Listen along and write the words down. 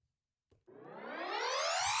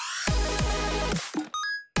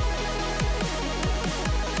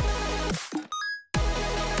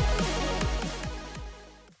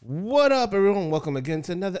What up, everyone? Welcome again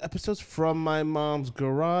to another episode from my mom's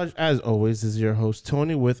garage. As always, this is your host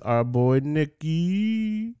Tony with our boy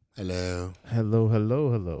Nikki. Hello. Hello.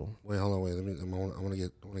 Wait, hold on. Wait, I want to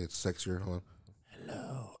get sexier. Hold on.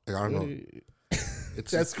 Hello. Like, I don't know.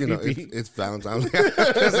 It's That's creepy. creepy. It's Valentine's.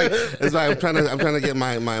 It's like I'm trying to get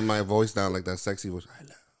my voice down like that sexy voice.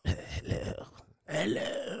 Hello.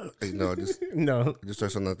 Like, no, No. it just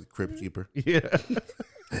starts on the Crypt Keeper. Yeah.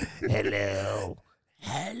 Hello.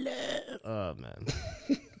 Oh man.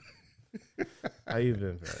 How you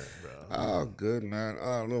been, bro? Oh, good man.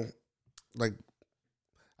 I don't know. Like,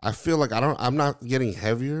 I feel like I'm not getting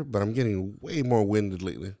heavier, but I'm getting way more winded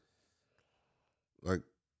lately. Like,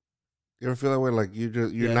 you ever feel that way? Like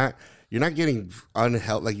you're not getting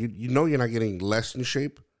unhealthy. Like you know you're not getting less in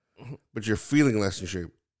shape, but you're feeling less in shape.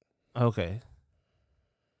 Okay.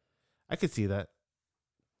 I could see that.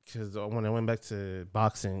 Because when I went back to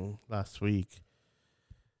boxing last week,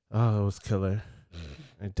 oh, it was killer.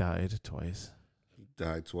 I died twice. You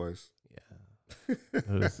died twice. Yeah.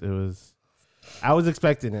 It was. I was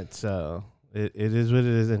expecting it, so it is what it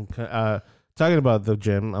is. And talking about the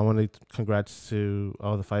gym, I want to congrats to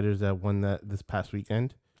all the fighters that won that this past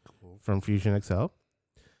weekend from Fusion XL.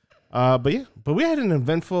 But we had an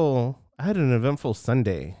eventful. I had an eventful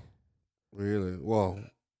Sunday. Really? Well,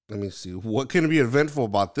 let me see. What can be eventful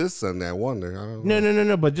about this Sunday? I wonder. I don't know.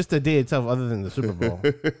 No. But just the day itself, other than the Super Bowl,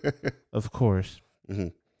 of course. Mm-hmm.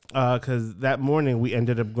 Because that morning we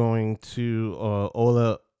ended up going to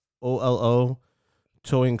OLO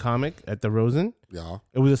Towing Comic at the Rosen. Yeah.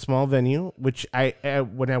 It was a small venue, which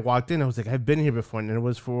when I walked in, I was like, I've been here before, and it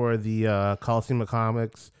was for the Coliseum of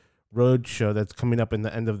Comics Road Show that's coming up in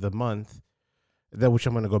the end of the month. Which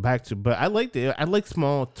I'm going to go back to, but I liked it. I like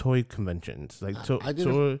small toy conventions, like I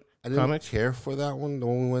didn't care for that one. The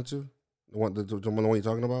one we went to, the one you're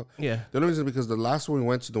talking about. Yeah. The only reason because the last one we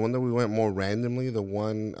went to, the one that we went more randomly, the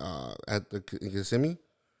one at the Kissimmee.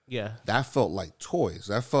 Yeah. That felt like toys.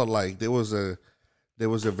 That felt like there was a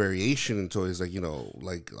variation in toys, like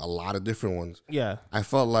like a lot of different ones. Yeah. I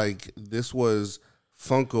felt like this was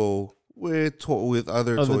Funko with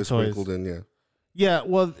other toys sprinkled in. Yeah. Yeah,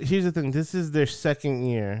 well, here's the thing. This is their second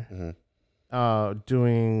year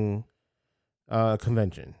doing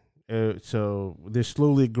convention. So they're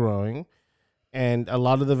slowly growing. And a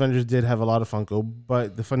lot of the vendors did have a lot of Funko.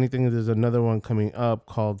 But the funny thing is there's another one coming up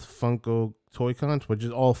called Funko Toy Cons, which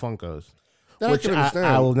is all Funkos. That which I can understand.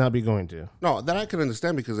 I will not be going to. No, that I can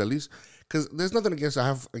understand because there's nothing I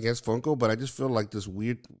have against Funko, but I just feel like this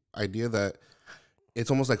weird idea that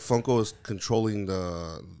it's almost like Funko is controlling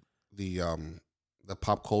the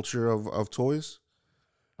pop culture of toys.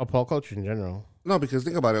 Pop culture in general. No, because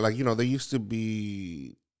think about it. Like, there used to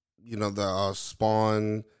be, the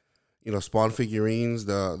Spawn, Spawn figurines,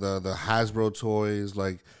 the Hasbro toys.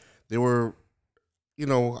 Like, there were,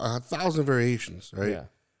 1,000 variations, right? Yeah.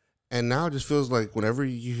 And now it just feels like whenever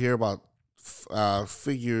you hear about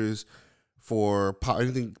figures for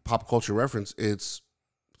anything pop culture reference, it's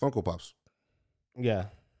Funko Pops. Yeah.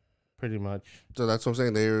 Pretty much. So that's what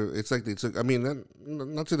I'm saying. It's like they took. I mean,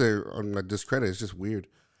 not to their discredit. It's just weird.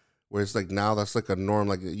 Where it's like now that's like a norm.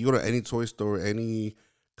 Like you go to any toy store, any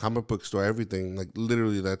comic book store, everything. Like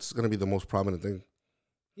literally, that's gonna be the most prominent thing.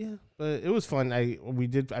 Yeah, but it was fun. I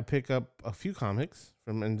pick up a few comics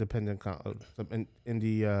from independent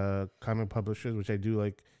indie comic publishers, which I do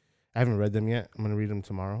like. I haven't read them yet. I'm gonna read them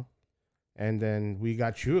tomorrow. And then we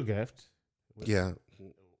got you a gift. Yeah.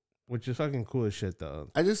 Which is fucking cool as shit, though.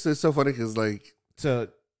 It's so funny because, like... So,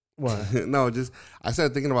 what? No, I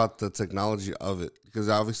started thinking about the technology of it. Because,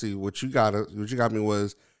 obviously, what you got me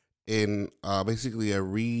was in basically a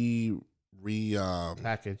repackaged,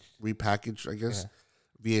 I guess,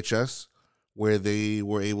 VHS, where they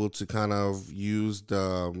were able to kind of use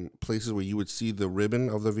the places where you would see the ribbon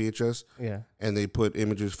of the VHS. Yeah. And they put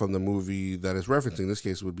images from the movie that is referencing. In this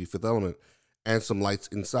case, it would be Fifth Element. And some lights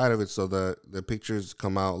inside of it so the pictures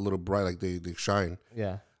come out a little bright, like they shine.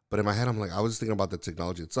 Yeah. But in my head, I was just thinking about the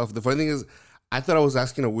technology itself. The funny thing is, I thought I was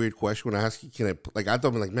asking a weird question when I asked, I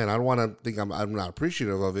thought, like, man, I don't want to think I'm not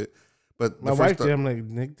appreciative of it. But my wife did. I'm like,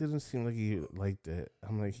 Nick didn't seem like he liked it.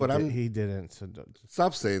 I'm like, he didn't. So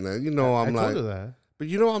stop saying that. I told her that. But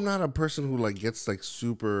I'm not a person who like gets like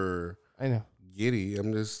super. I know. Giddy.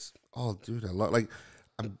 I'm just, oh, dude, I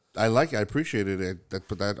appreciate it.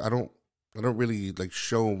 But that I don't really like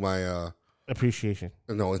show my appreciation.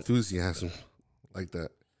 No enthusiasm like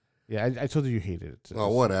that. Yeah, I told you hated it. Oh,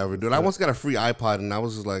 whatever, dude. I once got a free iPod and I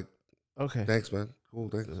was just like, okay, thanks, man. Cool,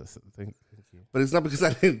 thanks. Thank you. But it's not because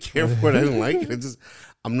I didn't care for it. I didn't like it. It's just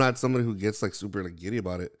I'm not somebody who gets like super like giddy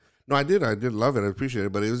about it. No, I did love it. I appreciate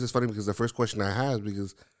it. But it was just funny because the first question I had,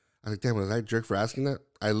 because I was like, damn, was I a jerk for asking that?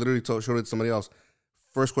 I literally showed it to somebody else.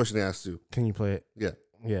 First question they asked you. Can you play it? Yeah.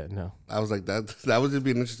 Yeah, no. I was like, that would just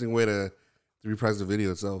be an interesting way to reprise the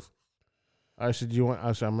video itself. All right, so do you want?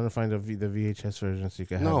 I'm going to find the VHS version so you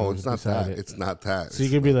can have No, it it's not that. it. It's not that. So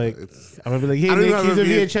you can be like, I'm going to be like, hey, I don't Nick, even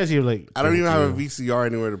here's have a a VHS. You're like, I don't even "Thank have a you." VCR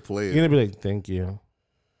anywhere to play it. You're going to be like, thank you.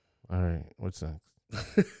 All right, what's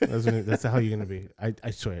next? That's how you're going to be.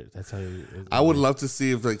 I swear, that's how you. I would love to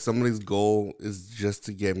see if like somebody's goal is just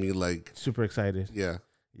to get me like super excited. Yeah.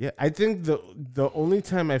 Yeah, I think the only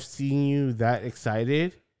time I've seen you that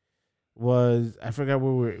excited was I forgot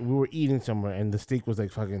where we were eating somewhere and the steak was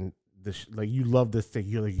like fucking like you love this steak.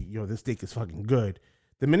 You're like, yo, this steak is fucking good.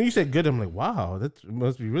 The minute you said good, I'm like, wow, that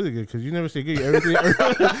must be really good because you never say good. Everything,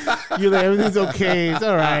 you're like, everything's okay, it's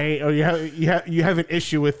all right, or you have an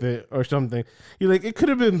issue with it or something. You're like, it could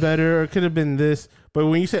have been better, or it could have been this. But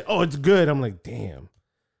when you said, oh, it's good, I'm like, damn,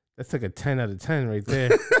 that's like a 10 out of 10 right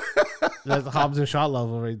there. That's Hobbs and Shaw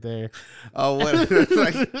level right there. Oh, what?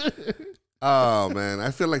 Like, oh man,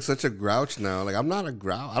 I feel like such a grouch now. Like I'm not a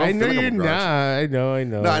grouch. I know you're not. I know.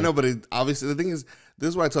 No, I know, but obviously the thing is, this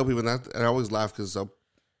is what I tell people, and I always laugh because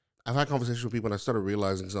I've had conversations with people, and I started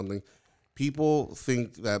realizing something. People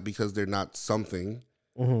think that because they're not something,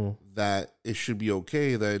 that it should be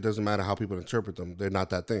okay. That it doesn't matter how people interpret them. They're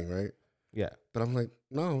not that thing, right? Yeah. But I'm like,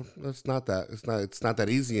 no, that's not that. It's not that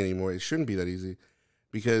easy anymore. It shouldn't be that easy.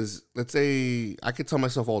 Because let's say I could tell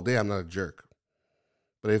myself all day I'm not a jerk.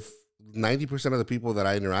 But if 90% of the people that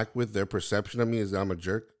I interact with, their perception of me is that I'm a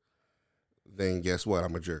jerk, then guess what?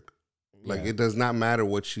 I'm a jerk. Like, it does not matter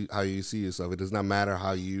how you see yourself. It does not matter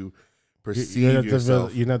how you perceive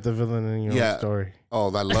yourself. You're not the villain in your own story.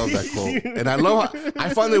 Oh, I love that quote. And I love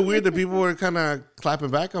I find it weird that people were kind of clapping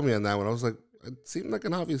back on me on that one. I was like, it seemed like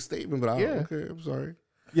an obvious statement, but okay, I'm sorry.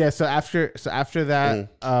 Yeah, so after that,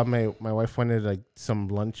 my wife wanted like some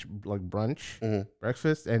lunch, like brunch,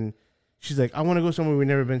 breakfast, and she's like, I want to go somewhere we've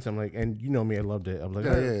never been to. I'm like, and you know me, I loved it. I'm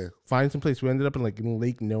like, find some place. We ended up in like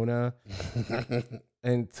Lake Nona,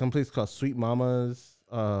 and some place called Sweet Mama's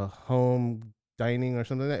Home Dining or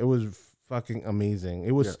something like that. It was fucking amazing.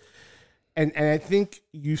 It was, and I think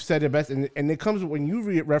you said it best. And it comes when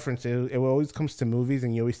you reference it. It always comes to movies,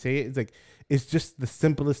 and you always say it. It's like, it's just the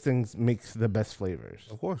simplest things makes the best flavors.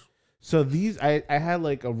 Of course. So these, I had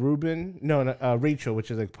like a Rachel,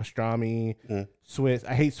 which is like pastrami, Swiss.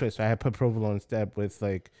 I hate Swiss, so I had put provolone instead with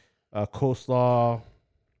like coleslaw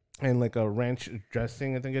and like a ranch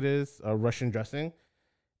dressing, I think it is, a Russian dressing.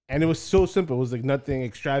 And it was so simple. It was like nothing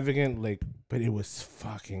extravagant, like, but it was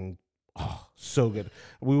fucking, so good.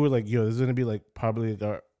 We were like, yo, this is going to be like probably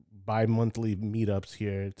our bi-monthly meetups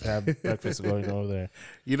here to have breakfast going over there.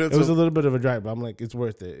 You know, it was a little bit of a drive, but I'm like, it's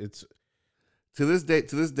worth it. It's to this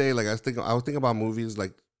day, like I was thinking about movies,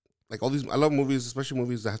 like all these. I love movies, especially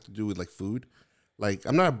movies that have to do with like food. Like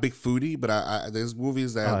I'm not a big foodie, but I there's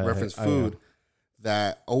movies that reference food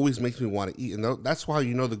that always makes me want to eat, and that's why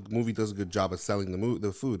the movie does a good job of selling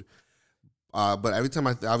the food. But every time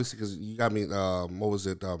obviously because you got me, what was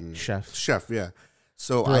it? Chef, yeah.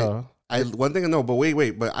 So Bro. I one thing I know, but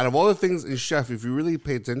wait. But out of all the things in Chef, if you really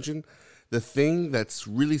pay attention, the thing that's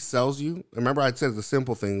really sells you, remember I said the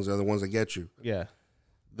simple things are the ones that get you. Yeah.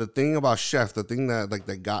 The thing about Chef, the thing that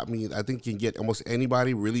that got me, I think can get almost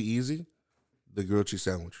anybody really easy, the grilled cheese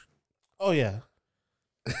sandwich. Oh yeah.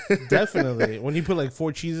 Definitely. When you put like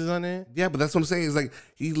 4 cheeses on it. Yeah, but that's what I'm saying. Is like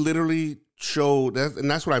he literally showed that,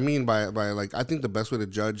 and that's what I mean by like I think the best way to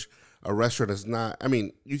judge a restaurant is not. I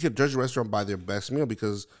mean, you could judge a restaurant by their best meal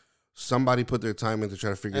because somebody put their time in to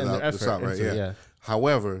try to figure this out, right? Yeah.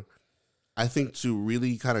 However, I think to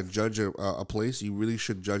really kind of judge a place, you really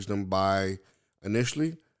should judge them by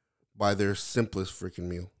their simplest freaking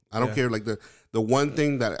meal. I don't care, like the one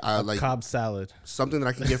thing that I like, Cobb salad, something that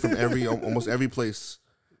I can get from almost every place,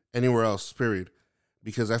 anywhere else. Period.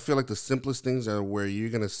 Because I feel like the simplest things are where you're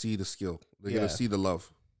gonna see the skill. You're gonna see the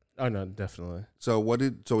love. Oh no, definitely. So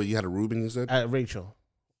you had a Reuben? You said Rachel.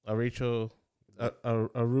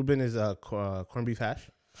 A Reuben is corned beef hash,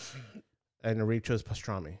 and a Rachel is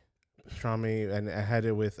pastrami, and I had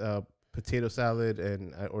it with potato salad,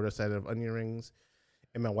 and I ordered a side of onion rings,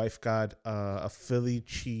 and my wife got a Philly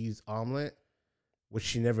cheese omelet, which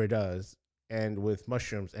she never does, and with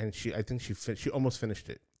mushrooms, and I think she almost finished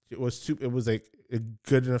it. It was like a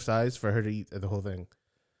good enough size for her to eat the whole thing,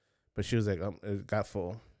 but she was like, it got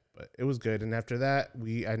full, but it was good. And after that,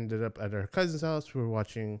 we ended up at our cousin's house. We were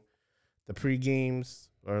watching the pre-games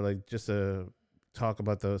or like just a talk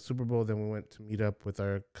about the Super Bowl. Then we went to meet up with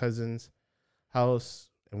our cousin's house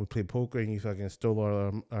and we played poker, and you fucking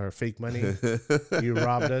stole our fake money. You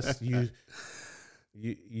robbed us.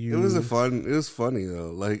 It was it was funny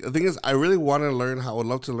though. Like the thing is, I really want to learn how. I would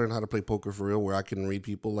love to learn how to play poker for real, where I can read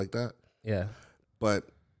people like that. Yeah. But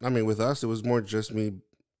I mean, with us, it was more just me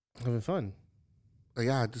having fun. Like,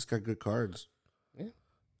 yeah, I just got good cards. Yeah.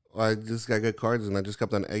 I just got good cards, and I just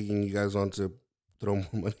kept on egging you guys on to throw more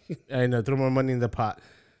money. I know, throw more money in the pot.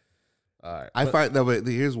 All right. I find that way.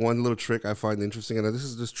 Here's one little trick I find interesting, and this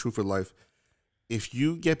is just true for life. If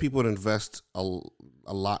you get people to invest a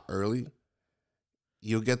lot early,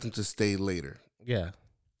 you'll get them to stay later. Yeah,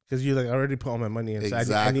 because you like I already put all my money in.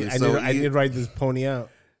 Exactly. So I need to ride this pony out.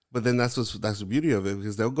 But then that's the beauty of it,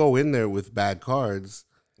 because they'll go in there with bad cards.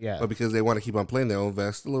 Yeah. But because they want to keep on playing, they'll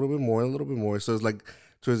invest a little bit more. So it's like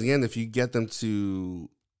towards the end, if you get them to,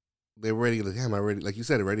 they're already like, damn, I already, like you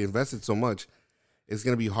said, already invested so much, it's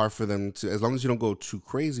gonna be hard for them to, as long as you don't go too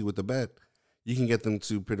crazy with the bet, you can get them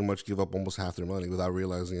to pretty much give up almost half their money without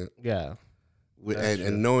realizing it. Yeah.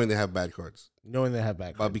 And knowing they have bad cards. Knowing they have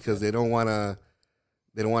bad cards. But because they don't want to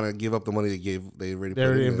give up the money they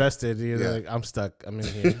already invested. You're like, I'm stuck. I'm in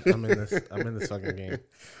here. I'm in this fucking game.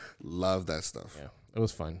 Love that stuff. Yeah. It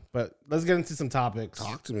was fun. But let's get into some topics.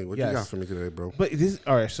 Talk to me. What you got for me today, bro? But this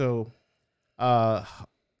all right, so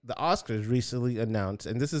the Oscars recently announced,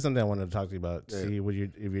 and this is something I wanted to talk to you about, see what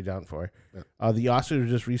if you're down for. Yeah. The Oscars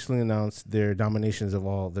just recently announced their nominations of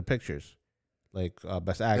all the pictures. Like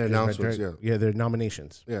Best Actor. Their announcements, yeah, their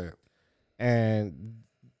nominations. Yeah. And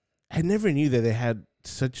I never knew that they had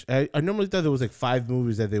such. I normally thought there was like 5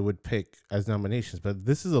 movies that they would pick as nominations, but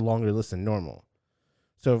this is a longer list than normal.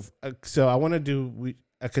 So I want to do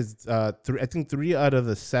because I think 3 out of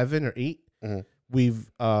the 7 or 8 we've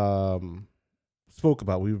spoke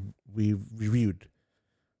about. We've reviewed.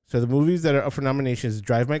 So the movies that are up for nominations: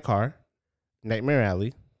 Drive My Car, Nightmare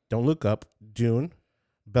Alley, Don't Look Up, Dune,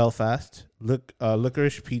 Belfast,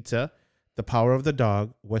 Licorice Pizza, The Power of the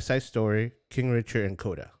Dog, West Side Story, King Richard, and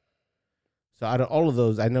Coda. So out of all of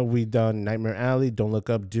those, I know we've done Nightmare Alley, Don't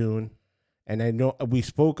Look Up, Dune, and I know we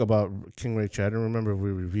spoke about King Richard. I don't remember if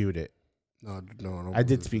we reviewed it. No. I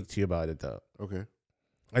did speak to you about it though. Okay.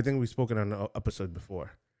 I think we've spoken on an episode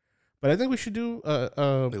before, but I think we should do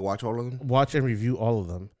they watch all of them. Watch and review all of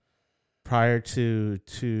them prior to.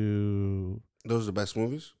 Those are the best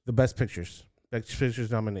movies. The best pictures. Best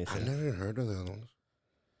pictures nomination. I never heard of the other ones.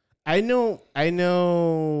 I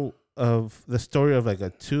know of the story of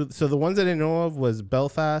like 2. So the ones that I know of was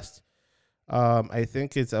Belfast. I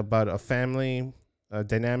think it's about a family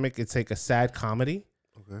dynamic. It's like a sad comedy.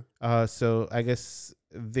 Okay. So I guess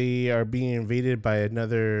they are being invaded by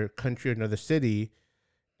another country, another city,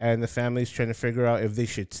 and the family's trying to figure out if they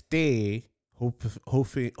should stay,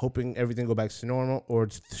 hoping everything go back to normal, or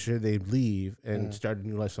should they leave and start a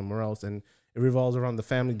new life somewhere else. And it revolves around the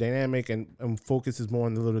family dynamic and focuses more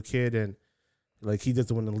on the little kid, and like he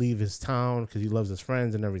doesn't want to leave his town because he loves his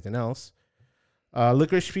friends and everything else.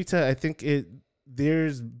 Licorice Pizza, I think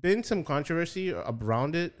there's been some controversy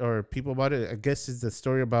around it or people about it. I guess it's the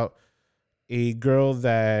story about a girl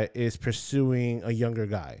that is pursuing a younger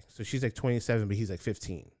guy. So she's like 27, but he's like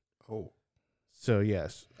 15. Oh. So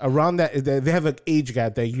yes, around that they have an age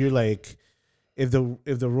gap that you're like, if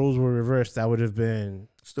the roles were reversed, that would have been.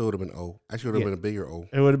 Still would have been O. Actually, would have been a bigger O.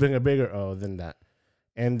 It would have been a bigger O than that.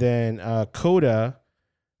 And then Coda,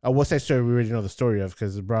 West Side Story, we already know the story of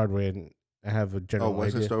because it's Broadway, and I have a general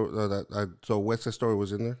West Side idea. Story. So West Side Story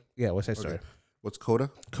was in there? Yeah, West Side Story. What's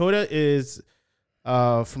Coda? Coda is,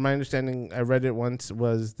 from my understanding, I read it once,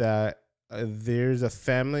 was that there's a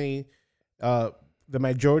family, the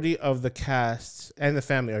majority of the cast and the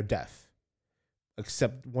family are deaf,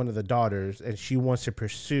 except one of the daughters, and she wants to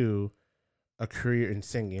pursue a career in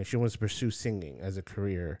singing. She wants to pursue singing as a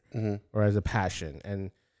career or as a passion.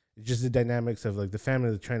 And just the dynamics of like the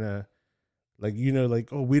family trying to, like,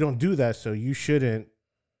 oh, we don't do that, so you shouldn't.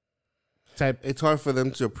 It's hard for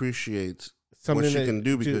them to appreciate something what she can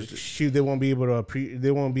do because they won't be able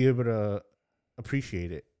to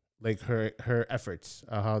appreciate it, like her efforts,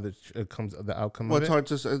 how the outcome. Well, of it's hard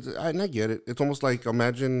to say, and I get it. It's almost like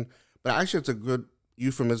imagine, but actually, it's a good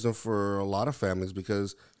euphemism for a lot of families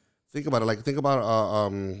because think about it. Like think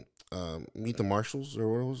about Meet the Marshalls, or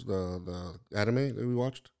what was the anime that we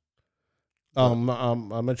watched.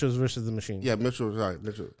 Mitchell's versus the Machine. Yeah, Mitchell. Sorry,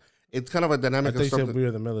 Mitchell. It's kind of a dynamic. I think said We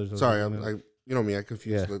Are the Millers. Sorry, you know me. I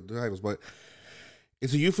confuse the titles, but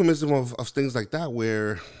it's a euphemism of things like that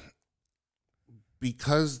where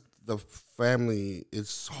because the family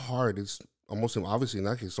is hard. It's almost obviously in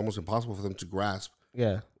that case, it's almost impossible for them to grasp.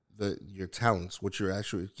 Yeah. Your talents, what you're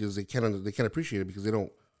actually, because they can't appreciate it because they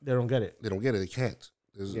don't get it. They can't.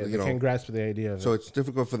 They can't grasp the idea of it. So it's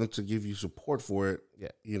difficult for them to give you support for it. Yeah.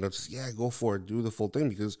 Just go for it, do the full thing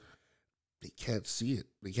because they can't see it.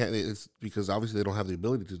 They can't. It's because obviously they don't have the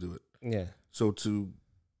ability to do it. Yeah. So to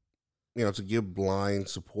to give blind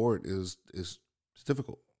support is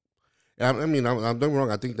difficult. And I mean, I'm don't get me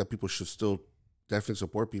wrong. I think that people should still definitely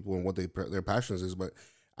support people and what their passions is. But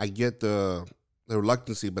I get the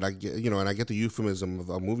reluctancy, but I get and I get the euphemism of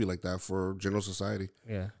a movie like that for general society.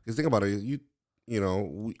 Yeah. Because think about it,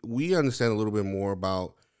 we understand a little bit more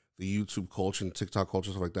about the YouTube culture and TikTok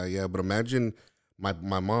culture stuff like that. Yeah, but imagine my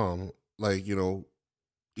mom, like even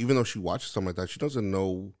though she watches something like that, she doesn't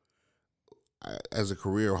know as a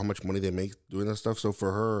career how much money they make doing that stuff. So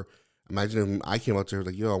for her, imagine if I came up to her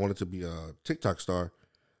like, "Yo, I wanted to be a TikTok star,"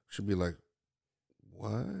 she'd be like,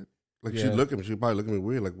 "What?" Like she'd look at me, she'd probably look at me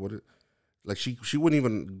weird, like what? Like she wouldn't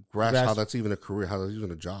even grasp how that's even a career, how that's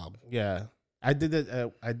even a job. Yeah, I did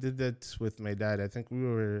that. I did that with my dad. I think we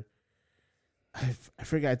were. I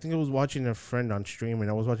forget. I think I was watching a friend on stream, and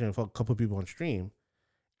I was watching a couple of people on stream,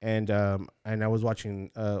 and I was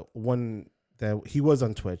watching one that he was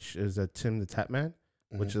on Twitch. Is Tim the Tap Man,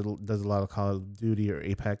 which does a lot of Call of Duty or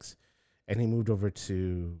Apex, and he moved over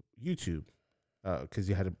to YouTube because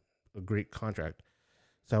he had a great contract.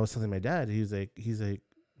 So I was telling my dad, he's like,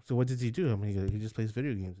 so what does he do? I mean, he just plays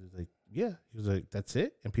video games. He's like, yeah. He was like, that's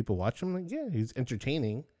it? And people watch him? Like, yeah, he's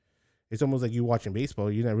entertaining. It's almost like you watching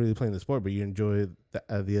baseball. You're not really playing the sport, but you enjoy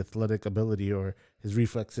the athletic ability or his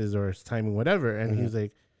reflexes or his timing, whatever. And he's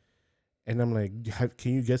like, and I'm like,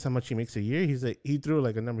 can you guess how much he makes a year? He's like, he threw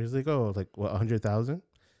like a number. He's like, oh, like what, 100,000?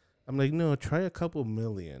 I'm like, no, try a couple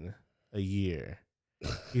million a year.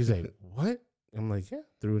 He's like, what? I'm like, yeah,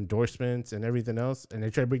 through endorsements and everything else. And I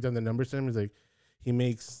try to break down the numbers to him. He's like, he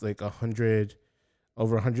makes like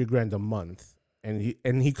over 100 grand a month. And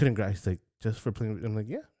he couldn't grasp. He's like, just for playing. I'm like,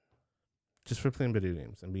 yeah, just for playing video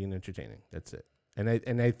games and being entertaining. That's it. And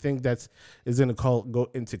I think is going to go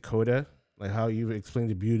into CODA, like how you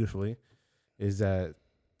explained it beautifully, is that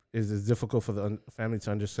it's difficult for the family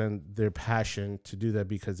to understand their passion to do that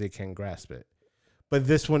because they can't grasp it. But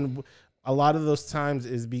this one, a lot of those times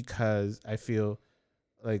is because I feel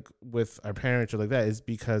like with our parents or like that is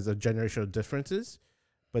because of generational differences.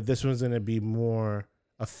 But this one's going to be more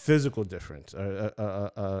a physical difference,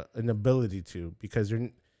 an ability to, because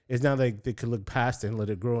it's not like they could look past it and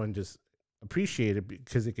let it grow and just appreciate it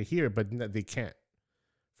because they could hear it, but they can't,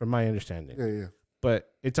 from my understanding. Yeah.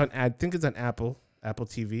 But I think it's on Apple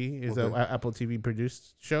TV is an Apple TV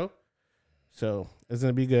produced show, so it's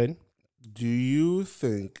gonna be good. Do you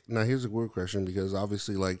think? Now, here's a weird question because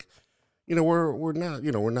obviously, like, we're not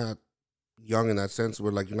young in that sense.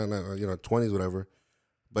 We're like not 20s, whatever.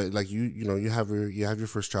 But like you have your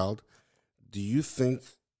first child. Do you think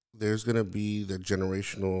there's gonna be the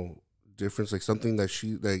generational difference, like something that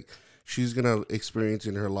she's gonna experience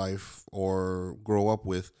in her life or grow up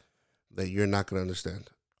with that you're not gonna understand?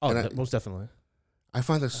 Oh, most definitely. I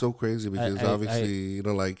find that so crazy because obviously,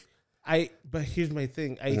 But here's my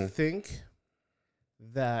thing. I think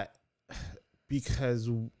that because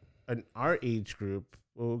in our age group,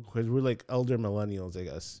 because we're like elder millennials, I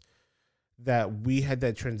guess, that we had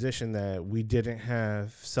that transition that we didn't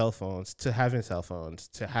have cell phones to having cell phones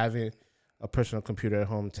to having a personal computer at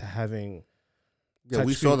home to having. Yeah,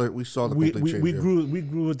 we saw the complete change. We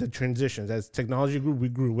grew with the transitions as technology grew. We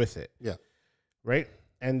grew with it. Yeah, right.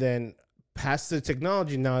 And then past the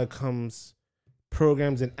technology, now it comes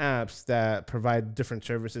programs and apps that provide different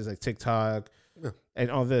services like TikTok and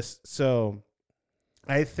all this. So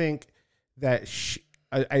I think that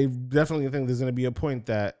I definitely think there's going to be a point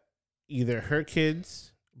that either her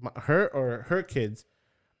kids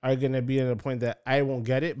are going to be at a point that I won't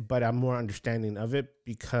get it, but I'm more understanding of it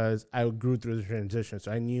because I grew through the transition.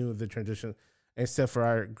 So I knew the transition, except for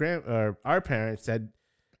our parents that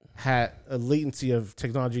had a latency of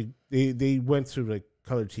technology. They went through like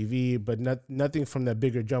color TV, but nothing from that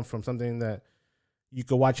bigger jump from something that you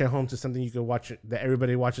could watch at home to something you could watch that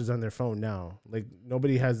everybody watches on their phone now. Like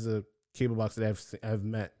nobody has a cable box that I've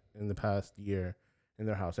met in the past year in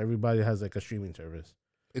their house. Everybody has like a streaming service.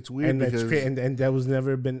 It's weird and because and that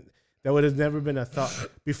would have never been a thought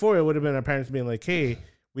before. It would have been our parents being like, "Hey,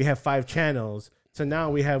 we have 5 channels." So now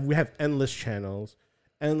we have endless channels,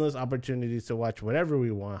 endless opportunities to watch whatever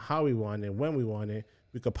we want, how we want it, when we want it.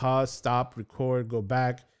 We could pause, stop, record, go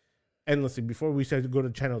back endlessly. Before we started to go to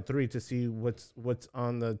channel 3 to see what's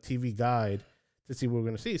on the TV guide to see what we're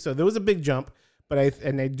going to see. So there was a big jump, but I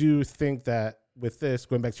do think that with this,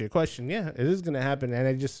 going back to your question, yeah, it is going to happen. And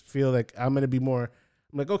I just feel like I'm going to be more,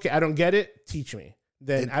 I'm like, okay, I don't get it. Teach me.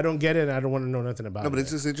 Then I don't get it. And I don't want to know nothing about it. No, but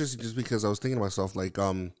it's just interesting just because I was thinking to myself, like,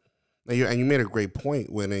 and you made a great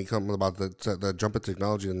point when it comes about the jump in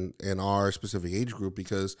technology in our specific age group,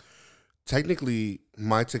 because technically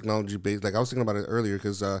my technology based. Like I was thinking about it earlier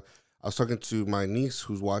because I was talking to my niece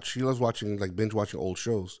she loves watching like binge watching old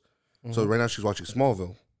shows. So right now she's watching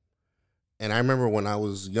Smallville. And I remember when I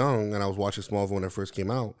was young and I was watching Smallville when it first came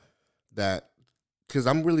out, that because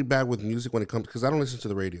I'm really bad with music when it comes, because I don't listen to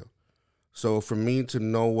the radio. So for me to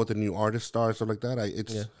know what the new artists are, stuff like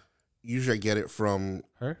that, usually I get it from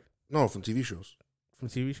her. No, from TV shows. From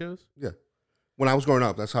TV shows. Yeah, when I was growing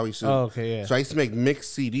up, that's how I used to. Oh, okay, yeah. So I used to make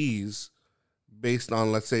mixed CDs based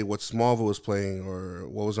on, let's say, what Smallville was playing or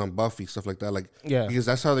what was on Buffy, stuff like that. Like, yeah, because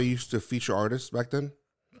that's how they used to feature artists back then.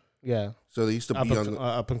 Yeah. So they used to be on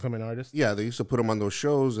up and coming artists. Yeah, they used to put them on those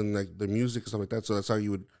shows and like the music and stuff like that. So that's how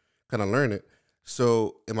you would kind of learn it.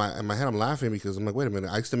 So in my head, I'm laughing because I'm like, wait a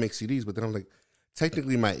minute, I used to make CDs, but then I'm like,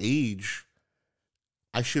 technically my age,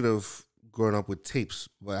 I should have grown up with tapes,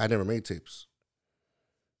 but I never made tapes.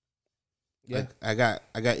 Yeah, I got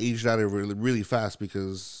aged out of it really, really fast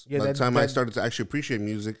because by the time I started to actually appreciate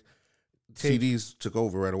music, CDs took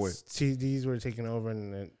over right away. CDs were taking over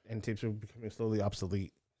and tapes were becoming slowly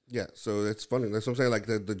obsolete. Yeah, so it's funny. That's what I'm saying. Like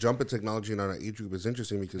the jump in technology in our age group is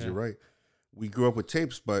interesting because you're right. We grew up with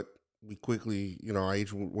tapes, but we quickly, our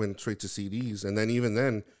age went straight to CDs, and then even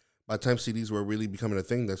then, by the time CDs were really becoming a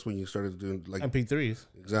thing, that's when you started doing like MP3s,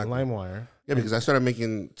 exactly, LimeWire. Yeah, because I started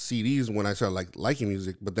making CDs when I started liking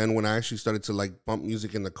music, but then when I actually started to like bump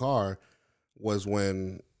music in the car, was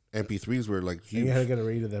when MP3s were like huge. And you had to get a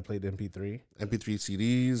radio that played MP3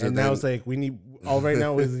 CDs, and now it's like we need right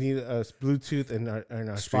now we need a Bluetooth and our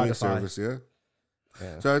streaming Spotify service. Yeah.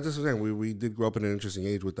 So I just was saying we did grow up in an interesting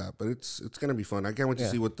age with that, but it's gonna be fun. I can't wait to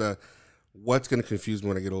see what's gonna confuse me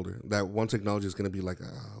when I get older. That one technology is gonna be like,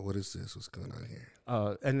 what is this? What's going on here?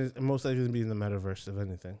 And it's most likely gonna be in the metaverse, if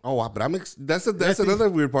anything. Oh, wow, but that's another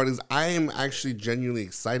weird part is I am actually genuinely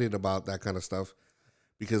excited about that kind of stuff.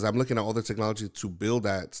 Because I'm looking at all the technology to build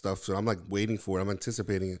that stuff. So I'm like waiting for it. I'm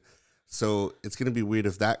anticipating it. So it's going to be weird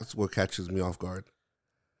if that's what catches me off guard.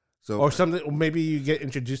 So or something, or maybe you get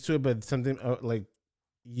introduced to it, but something like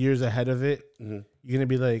years ahead of it, you're going to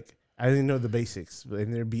be like, I didn't know the basics.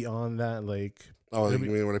 And they're beyond that. Like, oh, you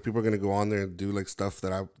mean when people are going to go on there and do like stuff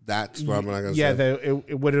that's what I'm not going to say. Yeah,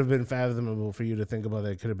 it would have been fathomable for you to think about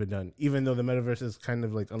that it could have been done. Even though the metaverse is kind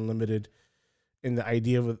of like unlimited in the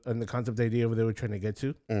idea and the concept idea what they were trying to get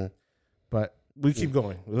to. But we keep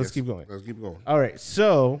going. Let's keep going. Let's keep going. All right.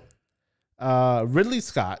 So Ridley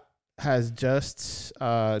Scott has just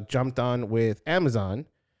jumped on with Amazon,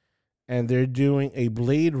 and they're doing a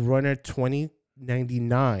Blade Runner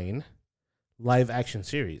 2099 live action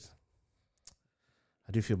series.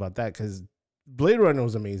 How do you feel about that? Because Blade Runner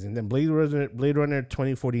was amazing. Then Blade Runner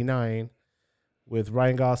 2049 with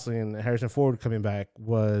Ryan Gosling and Harrison Ford coming back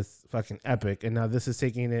was fucking epic. And now this is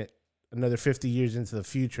taking it another 50 years into the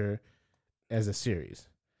future as a series.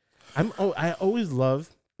 I always love,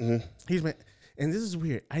 and this is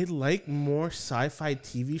weird, I like more sci-fi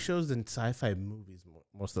TV shows than sci-fi movies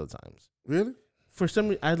most of the times. Really? For some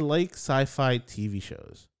reason, I like sci-fi TV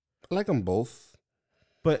shows. I like them both.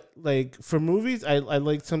 But like for movies, I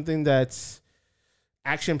like something that's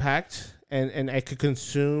action-packed and I could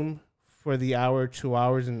consume for the hour, 2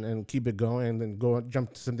 hours, and keep it going, and then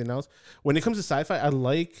jump to something else. When it comes to sci-fi,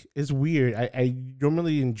 it's weird. I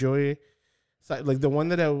normally enjoy, like the one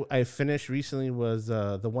that I finished recently was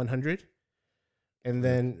the 100, and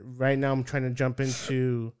then right now I'm trying to jump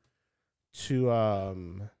into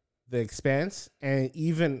the Expanse, and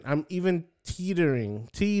I'm even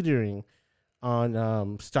teetering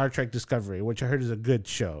on Star Trek Discovery, which I heard is a good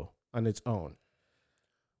show on its own.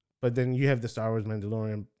 But then you have the Star Wars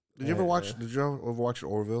Mandalorian. Did you ever watch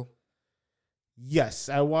Orville? Yes,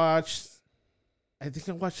 I watched. I think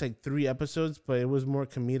I watched like 3 episodes, but it was more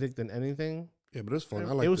comedic than anything. Yeah, but it was fun.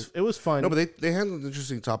 I liked it. It was fun. No, but they handled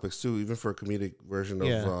interesting topics too, even for a comedic version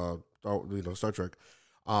of Star Trek.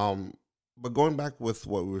 But going back with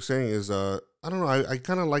what we were saying is, I don't know. I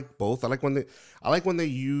kind of like both. I like when they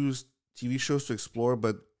use TV shows to explore.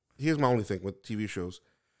 But here's my only thing with TV shows.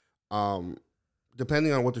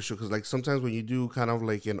 Depending on what the show, because like sometimes when you do kind of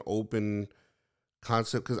like an open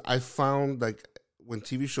concept, because I found like when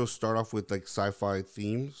TV shows start off with like sci-fi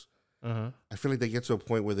themes, I feel like they get to a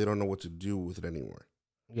point where they don't know what to do with it anymore.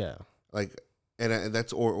 Yeah, like and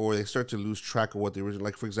that's or they start to lose track of what the original.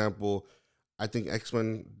 Like for example, I think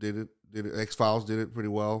X-Men did it. X-Files did it pretty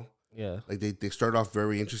well. Yeah, like they started off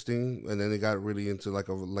very interesting, and then they got really into like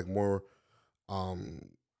more,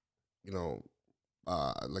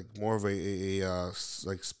 like more of a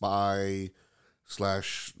like spy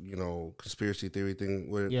 / conspiracy theory thing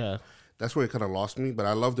where that's where it kind of lost me. But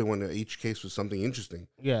I loved it when each case was something interesting.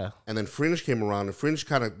 Yeah, and then Fringe came around, and Fringe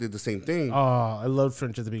kind of did the same thing. Oh, I loved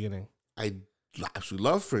Fringe at the beginning. I absolutely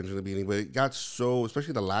love Fringe in the beginning, but it got so,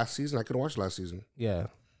 especially the last season. I couldn't watch last season. Yeah,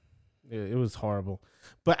 it was horrible.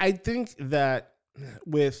 But I think that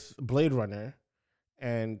with Blade Runner,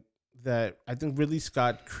 and that I think Ridley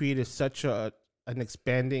Scott created such an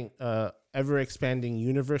expanding, ever expanding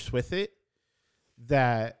universe with it,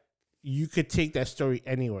 that you could take that story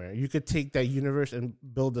anywhere. You could take that universe and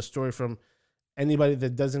build a story from anybody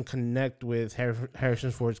that doesn't connect with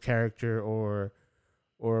Harrison Ford's character or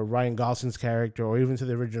Ryan Gosling's character, or even to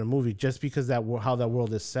the original movie. Just because how that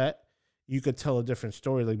world is set, you could tell a different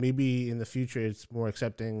story. Like maybe in the future, it's more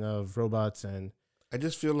accepting of robots. And I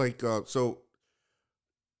just feel like so.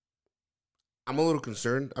 I'm a little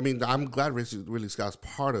concerned. I mean, I'm glad Ridley Scott's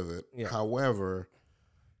part of it. Yeah. However,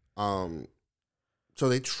 so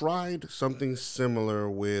they tried something similar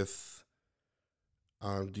with.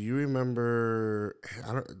 Do you remember?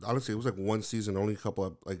 Honestly, it was like one season, only a couple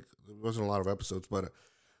of there wasn't a lot of episodes. But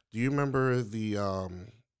do you remember the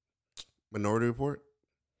Minority Report?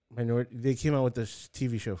 They came out with this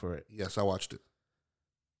TV show for it. Yes, I watched it,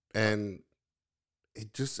 and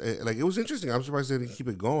it just it was interesting. I'm surprised they didn't keep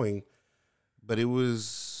it going, but it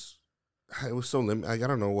was so limited. I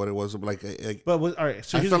don't know what it was, but but all right.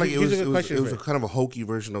 So I felt like it was a kind of a hokey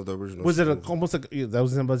version of the original. Was it almost like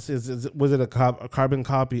that was it a carbon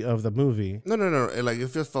copy of the movie? No.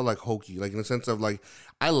 It just felt like hokey, like in the sense of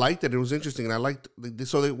I liked it. It was interesting, and I liked.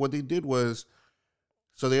 What they did was,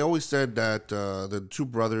 so they always said that the two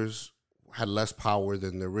brothers had less power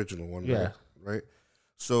than the original one. Yeah. Right.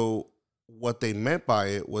 So what they meant by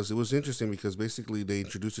it was interesting because basically they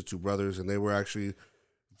introduced the two brothers, and they were actually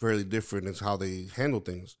fairly different in how they handled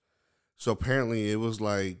things. So apparently it was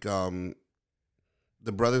the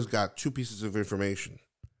brothers got two pieces of information.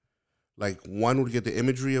 Like one would get the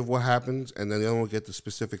imagery of what happens, and then the other one would get the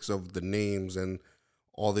specifics of the names and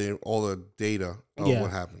all the data of what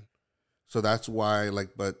happened. So that's why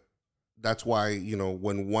when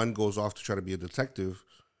one goes off to try to be a detective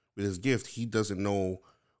with his gift, he doesn't know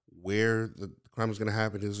where the crime is going to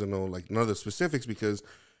happen. He doesn't know none of the specifics because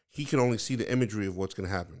he can only see the imagery of what's going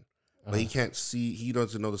to happen. But he can't see, he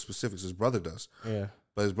doesn't know the specifics. His brother does. Yeah.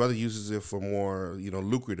 But his brother uses it for more,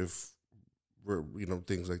 lucrative,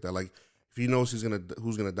 things like that. Like if he knows who's going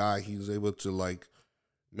to die, he's able to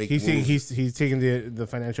make he's taking the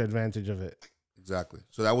financial advantage of it. Exactly.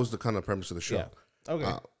 So that was the kind of premise of the show. Yeah.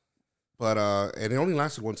 Okay. And it only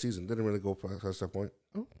lasted one season. Didn't really go past that point.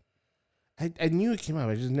 Oh. I knew it came out.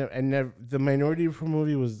 I never. The Minority Report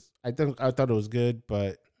movie was. I thought it was good,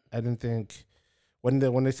 but I didn't think when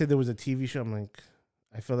they said there was a TV show, I'm like,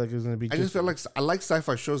 I felt like it was gonna be. I just felt like I like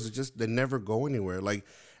sci-fi shows that they never go anywhere.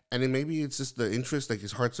 And then maybe it's just the interest.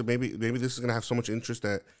 It's hard to maybe this is gonna have so much interest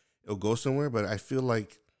that it'll go somewhere. But I feel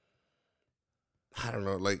like I don't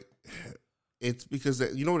know. It's because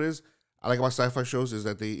you know what it is. I like about sci-fi shows is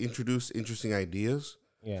that they introduce interesting ideas,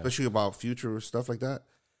 especially about future stuff like that.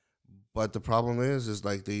 But the problem is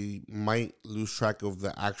they might lose track of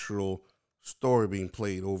the actual story being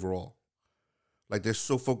played overall. They're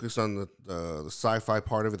so focused on the sci-fi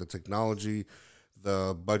part of it, the technology,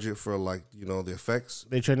 the budget for the effects.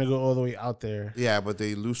 They're trying to go all the way out there. Yeah, but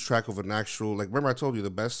they lose track of an actual remember I told you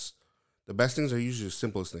the best things are usually the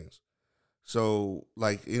simplest things. So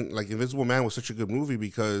Invisible Man was such a good movie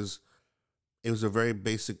because it was a very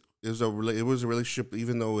basic. It was a relationship,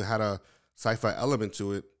 even though it had a sci-fi element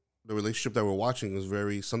to it. The relationship that we're watching is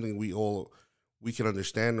very something we can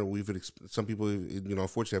understand, or some people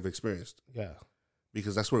unfortunately have experienced. Yeah,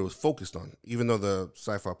 because that's what it was focused on. Even though the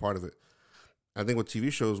sci-fi part of it, I think with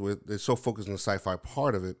TV shows, they're so focused on the sci-fi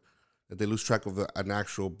part of it that they lose track of an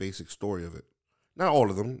actual basic story of it. Not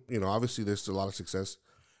all of them, obviously there's a lot of success.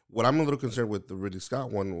 What I'm a little concerned with the Ridley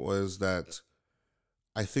Scott one was that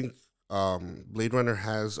I think Blade Runner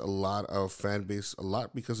has a lot of fan base, a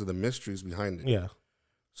lot because of the mysteries behind it. Yeah.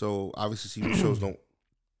 So obviously TV shows don't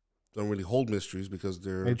really hold mysteries because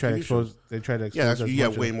they try to expose. They try to expose. You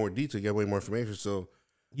get way more detail, you get way more information. So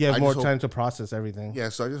you have more time to process everything. Yeah,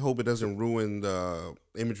 so I just hope it doesn't ruin the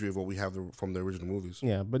imagery of what we have from the original movies.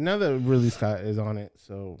 Yeah, but now that Ridley Scott is on it,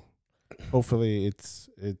 so hopefully it's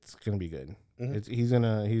gonna be good. Mm-hmm. He's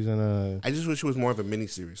gonna. I just wish it was more of a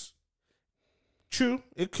miniseries. True,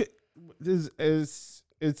 it could.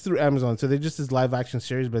 It's through Amazon, so they just this live action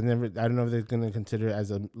series, but never. I don't know if they're going to consider it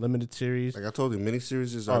as a limited series. Like I told you,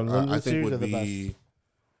 miniseries I think would be.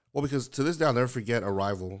 Well, because to this day I'll never forget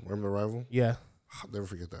Arrival. Remember Arrival? Yeah, I'll never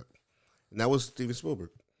forget that. And that was Steven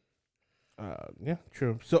Spielberg. Yeah,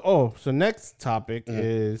 true. So next topic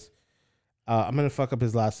is, I'm gonna fuck up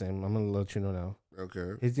his last name. I'm gonna let you know now.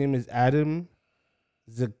 Okay. His name is Adam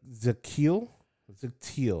Zaktiel.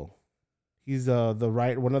 He's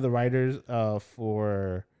one of the writers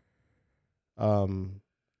for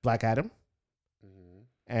Black Adam,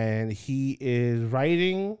 and he is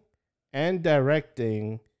writing and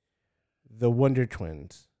directing the Wonder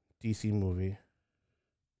Twins DC movie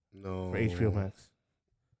No. for HBO Max.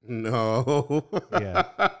 No.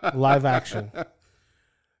 Yeah. Live action.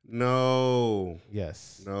 No.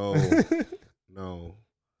 Yes. No. No.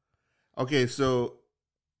 Okay, so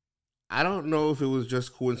I don't know if it was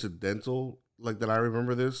just coincidental, like that I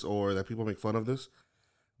remember this, or that people make fun of this,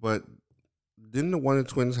 but didn't the Wonder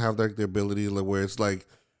Twins have like the ability like, where it's like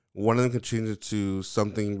one of them could change it to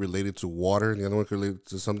something related to water, and the other one could relate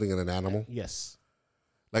to something in an animal? Yes.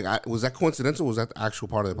 Like, was that coincidental? Or was that the actual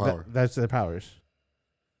part of the power? That's their powers.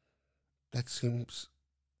 That seems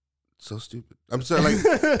so stupid. I'm sorry, like,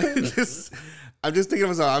 I'm just thinking of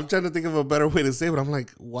myself. I'm trying to think of a better way to say it, but I'm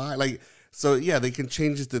like, why? Like, so yeah, they can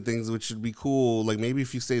change it to things, which should be cool. Like maybe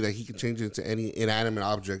if you say that he can change it to any inanimate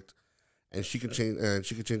object, and she can change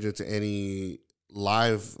it to any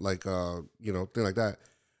live, like thing like that.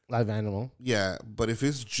 Live animal. Yeah, but if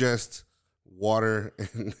it's just water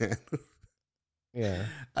and Yeah.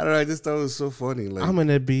 I don't know. I just thought it was so funny. Like, I'm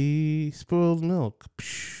gonna be spoiled milk.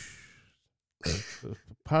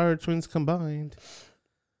 Power twins combined.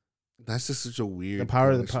 that's just such a weird. The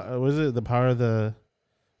power of the was it the power of the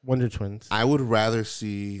Wonder Twins? I would rather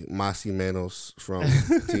see Masi Manos from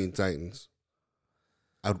Teen Titans.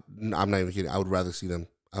 I'm not even kidding. I would rather see them.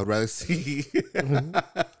 I would rather see. I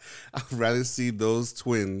would rather see those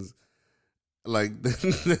twins. Like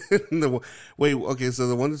wait, okay. So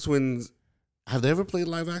the Wonder Twins, have they ever played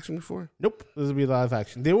live action before? Nope, this will be live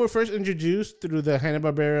action. They were first introduced through the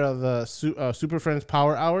Hanna-Barbera, the Super Friends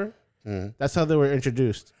Power Hour. That's how they were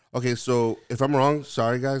introduced. Okay, so if I'm wrong,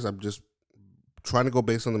 sorry guys. I'm just trying to go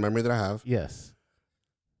based on the memory that I have. Yes.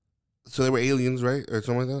 So they were aliens, right, or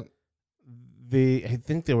something like that. I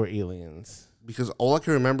think they were aliens. Because all I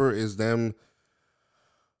can remember is them.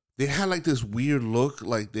 They had like this weird look,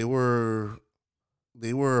 like they were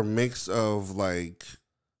a mix of like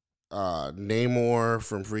Namor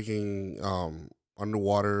from freaking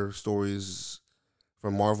underwater stories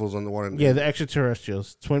from Marvel's Underwater. Yeah, the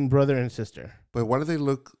extraterrestrials, twin brother and sister. But why do they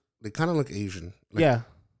look? They kind of look Asian. Like, yeah,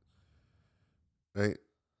 right.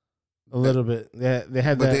 A little bit. Yeah, they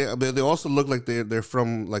had but that. they also look like they're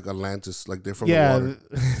from like Atlantis, like they're from the Yeah. water.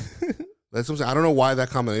 That's what I'm saying. I don't know why that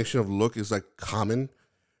combination of look is like common,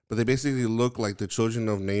 but they basically look like the children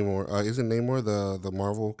of Namor. Isn't Namor the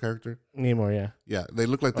Marvel character? Namor, yeah. Yeah, they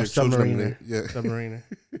look like Or they're children. Submariner. Yeah, Submariner.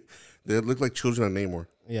 they look like children of Namor.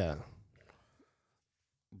 Yeah.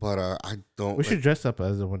 But I don't. We should dress up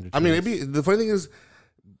as a Wonder Twins. I mean, the funny thing is,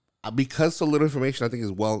 because so little information I think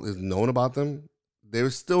is known about them, they're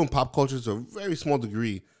still in pop culture to a very small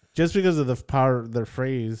degree. Just because of the power, the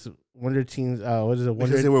phrase Wonder Teens. What is it? Wonder,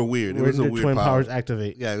 Because they were weird. It was a weird twin power. powers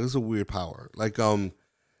activate. Yeah, it was a weird power. Like And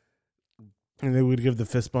they would give the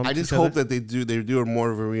fist bump. I just hope that they do more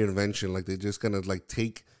of a reinvention. Like they just kind of like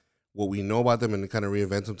take what we know about them and kind of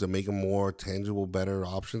reinvent them to make them more tangible, better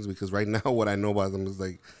options. Because right now, what I know about them is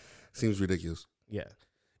like seems ridiculous. Yeah.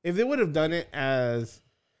 If they would have done it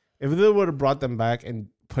if they would have brought them back and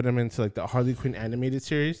put them into like the Harley Quinn animated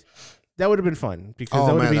series, that would have been fun because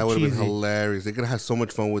that would have been hilarious. They could have had so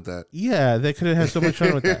much fun with that. Yeah, they could have had so much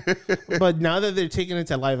fun with that. But now that they're taking it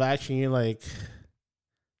to live action, you're like,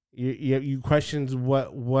 you questions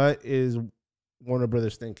what is Warner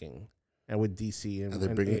Brothers thinking, and with DC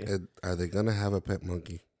and are they gonna have a pet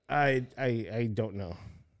monkey? I don't know.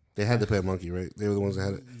 They had the pet monkey, right? They were the ones that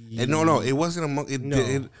had it. And no, it wasn't a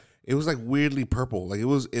monkey. It was like weirdly purple. Like it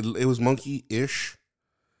was monkey-ish,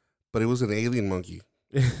 but it was an alien monkey.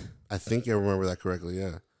 I think I remember that correctly.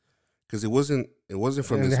 Yeah, because it wasn't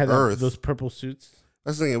from this Earth. Those purple suits.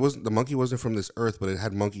 That's the thing. The monkey wasn't from this Earth, but it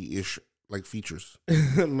had monkey-ish like features.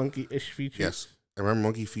 Monkey-ish features. Yes, I remember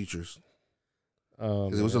monkey features.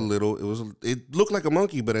 It was it looked like a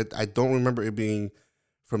monkey, but I don't remember it being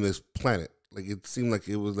from this planet. Like it seemed like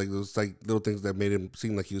it was like those like little things that made him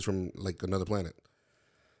seem like he was from like another planet.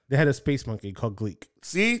 They had a space monkey called Gleek.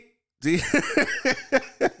 See?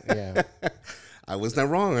 Yeah. I was not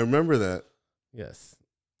wrong. I remember that. Yes.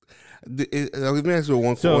 Let me ask you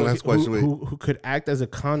one last question. Who could act as a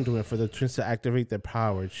conduit for the twins to activate their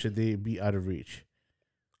powers should they be out of reach?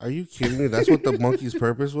 Are you kidding me? That's what the monkey's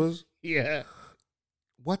purpose was? Yeah.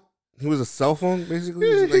 What? He was a cell phone, basically?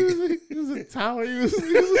 He was a tower.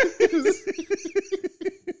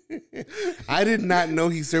 I did not know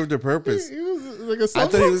he served a purpose. He was like a cell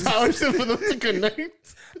phone tower for them to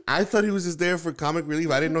connect. I thought he was just there for comic relief.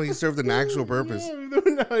 I didn't know he served an actual purpose. Yeah,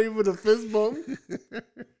 not even a fist bump.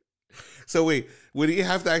 So wait, would he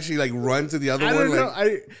have to actually like run to the other I one? don't know.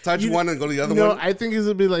 Like touch one and go to the other no, one? I think it's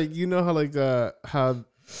gonna be like how like how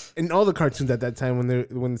in all the cartoons at that time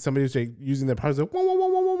when somebody was like using their powers like whoa, whoa, whoa,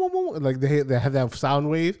 whoa, whoa, whoa, like they have that sound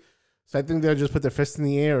wave. So I think they'll just put their fist in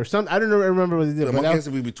the air or something. I don't know. I remember what they did. The monkey has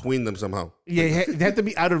to be between them somehow. Yeah, they had to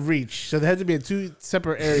be out of reach. So they had to be in two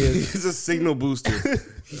separate areas. He's a signal booster.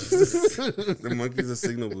 The monkey's a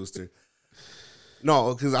signal booster.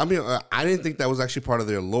 No, because I mean, I didn't think that was actually part of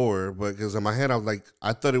their lore, but because in my head,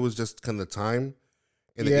 I thought it was just kind of time.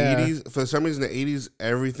 In the 80s, for some reason, the 80s,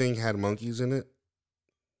 everything had monkeys in it.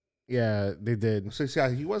 Yeah, they did. So,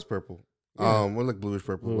 yeah, he was purple. Yeah. Well, like bluish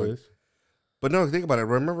purple. Bluish. But no, think about it.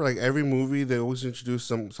 Remember, like every movie, they always introduced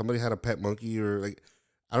somebody had a pet monkey, or like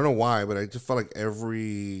I don't know why, but I just felt like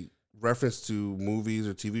every reference to movies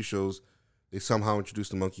or TV shows, they somehow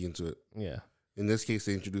introduced a monkey into it. Yeah. In this case,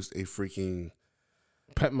 they introduced a freaking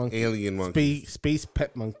pet monkey, alien monkey, space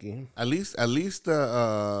pet monkey. At least,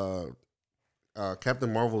 Captain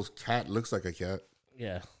Marvel's cat looks like a cat.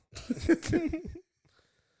 Yeah.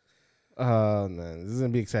 Oh man, this is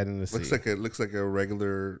gonna be exciting to see. Looks like a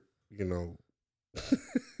regular,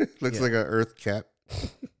 looks like an Earth cat.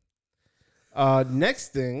 Next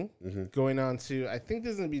thing, going on to, I think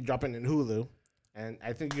this is gonna be dropping in Hulu, and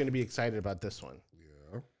I think you're gonna be excited about this one.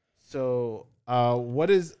 Yeah. So, what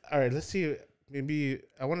is all right? Let's see. Maybe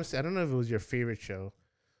I want to say I don't know if it was your favorite show.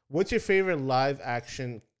 What's your favorite live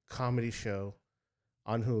action comedy show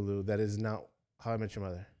on Hulu that is not How I Met Your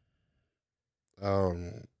Mother?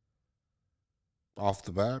 Off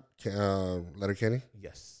the bat, Letterkenny.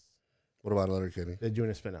 Yes. What about Letterkenny? They're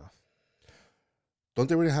doing a spinoff. Don't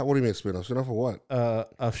they really have? What do you mean spinoff? Spinoff of what?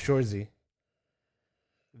 Of Shorzy.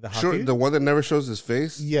 The hockey? The one that never shows his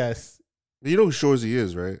face. Yes. You know who Shorzy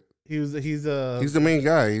is, right? He's the main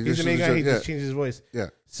guy. He's the main guy. He just changed his voice. Yeah.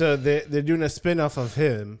 So they're doing a spinoff of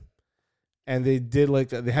him, and they did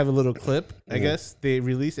they have a little clip. I guess they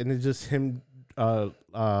released, and it's just him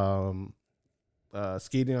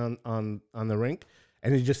skating on the rink,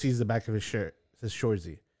 and he just sees the back of his shirt. It says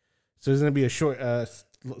Shorzy. So there's gonna be a short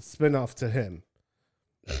spinoff to him.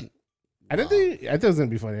 I thought it was gonna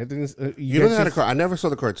be funny. I think you know they had I never saw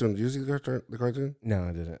the cartoon. Did you see the cartoon? No,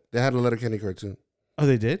 I didn't. They had a Letterkenny cartoon. Oh,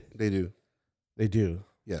 they did. They do. They do.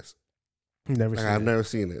 Yes. I've never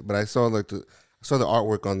seen it, but I saw the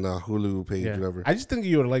artwork on the Hulu page. Yeah. Whatever. I just think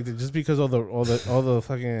you would have liked it just because all the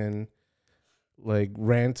fucking like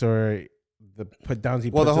rants or the put downs.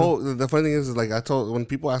 Well, the funny thing is like when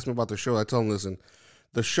people ask me about the show, I tell them, listen,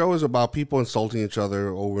 the show is about people insulting each other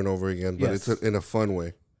over and over again, but it's in a fun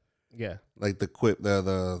way. Yeah, like the quip,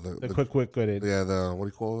 the quick witted. Yeah, what do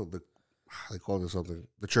you call it? They call it something.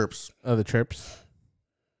 The chirps. Oh, the chirps.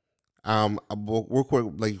 Real quick,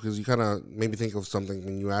 like because you kind of made me think of something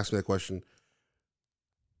when you asked me that question.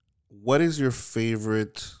 What is your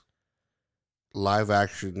favorite live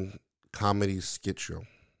action comedy skit show?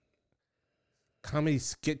 Comedy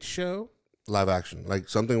skit show? Live action, like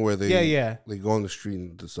something where they they go on the street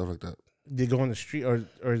and stuff like that. They go on the street, or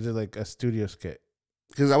is it like a studio skit?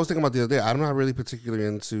 Because I was thinking about the other day, I'm not really particularly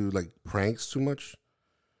into like pranks too much,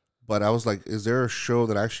 but I was like, is there a show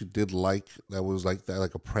that I actually did like that was like that,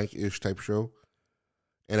 like a prank-ish type show?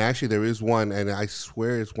 And actually, there is one, and I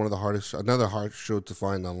swear it's another hard show to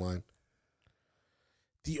find online.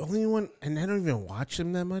 The only one, and I don't even watch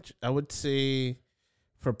them that much. I would say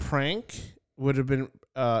for prank would have been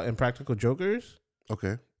Impractical Jokers.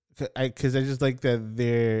 Okay. Because I just like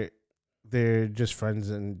that they're just friends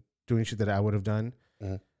and doing shit that I would have done.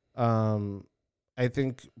 Mm-hmm. I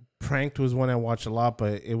think Pranked was one I watched a lot,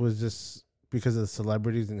 but it was just because of the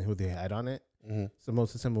celebrities and who they had on it. Mm-hmm. So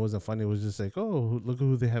most of the time it wasn't funny. It was just like, oh, look at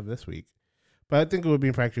who they have this week. But I think it would be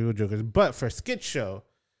Impractical Jokers. But for a skit show,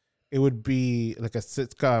 it would be like a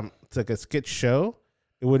sitcom. It's like a skit show.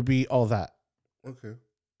 It would be All That. Okay.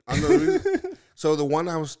 So the one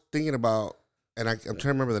I was thinking about, and I'm trying to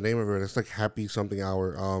remember the name of it. It's like Happy Something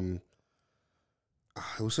Hour.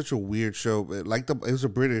 It was such a weird show. It was a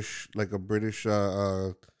British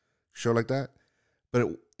show like that, but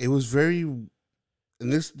it was very.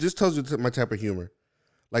 And this just tells you my type of humor.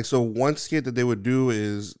 Like, so one skit that they would do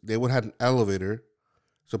is they would have an elevator,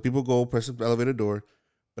 so people go press the elevator door,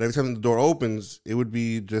 but every time the door opens, it would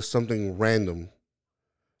be just something random,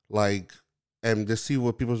 like. And just see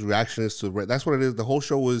what people's reaction is to. That's what it is. The whole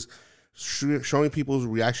show was showing people's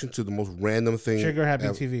reaction to the most random thing. Trigger Happy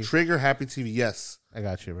TV. Trigger Happy TV. Yes, I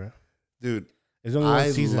got you, bro. Dude, there's only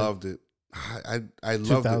one season. Loved it. I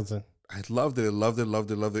loved it. I loved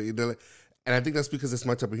it. And I think that's because it's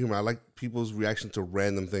my type of humor. I like people's reaction to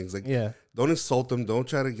random things. Like, don't insult them. Don't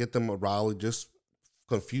try to get them riled. Just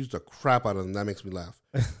confuse the crap out of them. That makes me laugh.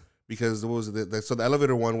 because there was so the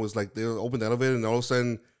elevator one was like they open the elevator and all of a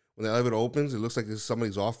sudden when the elevator opens, it looks like it's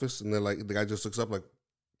somebody's office, and then like the guy just looks up like.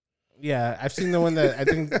 Yeah, I've seen the one that I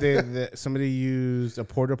think somebody used a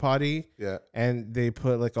porta potty. Yeah, and they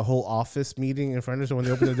put like a whole office meeting in front of. So when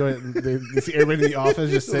they open the door, they see everybody in the office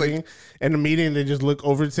just sitting like, in a meeting. They just look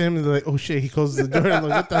over to him and they're like, "Oh shit!" He closes the door. I'm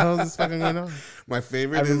like, "What the hell is this fucking going on?" My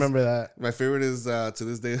favorite. I remember that. My favorite is to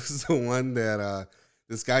this day is the one that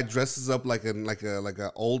this guy dresses up like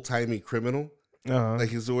a old timey criminal. Like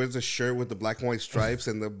he wears a shirt with the black and white stripes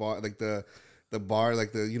and the bar like the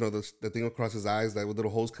thing across his eyes that with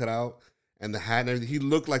little holes cut out and the hat and everything. He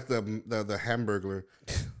looked like the Hamburglar.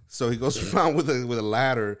 So he goes around with a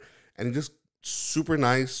ladder and he just super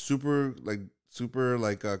nice, super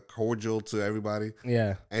cordial to everybody.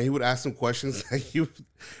 Yeah. And he would ask some questions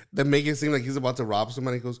that make it seem like he's about to rob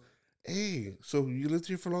somebody. He goes, "Hey, so you lived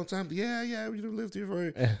here for a long time?" Yeah, we lived here for.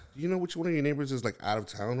 Do you know which one of your neighbors is like out of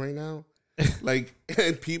town right now? Like,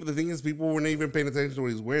 and the thing is, people weren't even paying attention to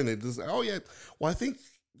what he's wearing. They just, oh yeah, well I think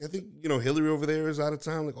Hillary over there is out of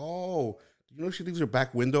town. Like, oh, do you know she leaves her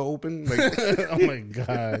back window open? Like, oh my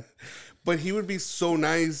god. But he would be so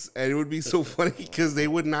nice, and it would be so funny because they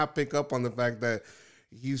would not pick up on the fact that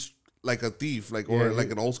he's like a thief, like like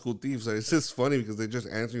an old school thief. So it's just funny because they're just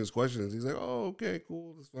answering his questions. He's like, "Oh, okay,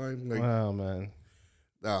 cool, that's fine." Like, wow, man.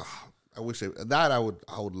 I wish I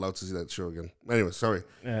would love to see that show again. Anyway, sorry.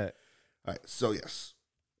 All right, so yes,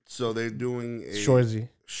 so they're doing a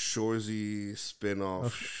Shoresy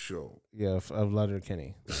spin-off show. Yeah, of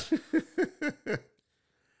Letterkenny.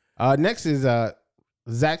 Next is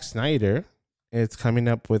Zack Snyder. It's coming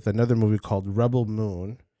up with another movie called Rebel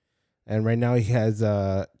Moon, and right now he has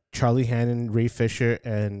Charlie Hannon, Ray Fisher,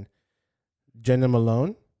 and Jenna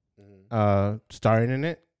Malone starring in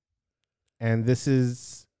it. And this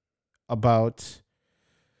is about.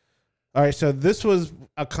 All right, so this was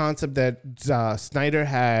a concept that Snyder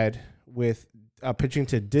had with pitching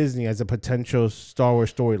to Disney as a potential Star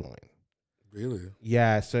Wars storyline. Really?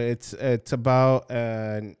 Yeah, so it's about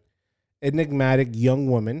an enigmatic young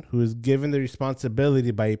woman who is given the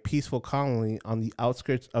responsibility by a peaceful colony on the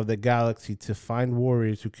outskirts of the galaxy to find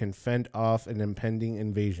warriors who can fend off an impending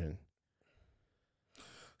invasion.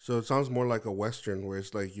 So it sounds more like a Western where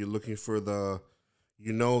it's like you're looking for that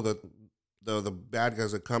the bad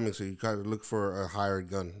guys are coming, so you kind of look for a hired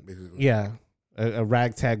gun, basically. Yeah, a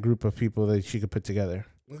ragtag group of people that she could put together.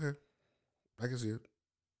 Okay, I can see it.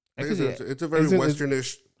 It's a very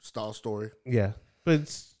Westernish style story. Yeah, but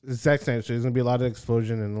it's Zack Snyder, so there's gonna be a lot of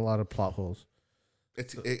explosion and a lot of plot holes.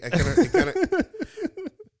 It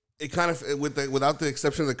kind of without the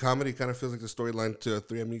exception of the comedy, it kind of feels like the storyline to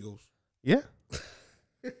Three Amigos. Yeah,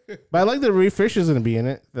 but I like that Ray Fisher's gonna be in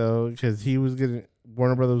it though, because he was getting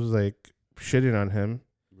Warner Brothers was like shitting on him.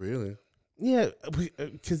 Really? Yeah,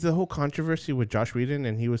 because the whole controversy with Josh Whedon,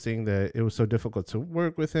 and he was saying that it was so difficult to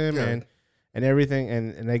work with him and everything,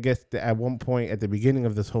 and I guess that at one point at the beginning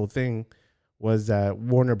of this whole thing was that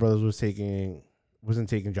Warner Brothers wasn't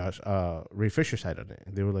taking Ray Fisher's side on it.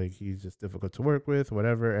 They were like, he's just difficult to work with,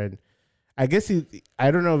 whatever. And I guess I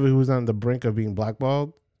don't know if he was on the brink of being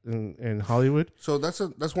blackballed in Hollywood. So that's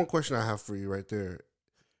one question I have for you right there.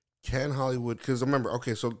 Can Hollywood, because remember,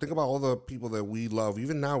 okay, so think about all the people that we love,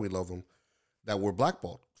 even now we love them, that were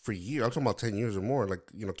blackballed for years. I'm talking about 10 years or more. Like,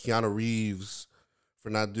 Keanu Reeves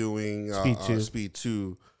for not doing Speed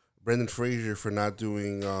 2. Brendan Fraser for not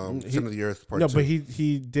doing Son of the Earth Part 2. No, but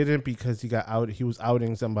he didn't because he got out. He was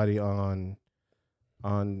outing somebody he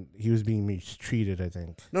was being mistreated, I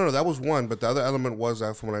think. No, that was one. But the other element was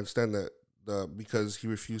that, from what I understand, that because he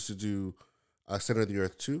refused to do Center of the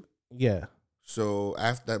Earth 2. Yeah. So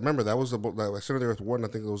after that, remember that was Center of the Earth 1. I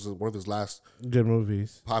think it was one of his last good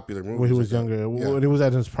movies, popular movies when he was younger. When he was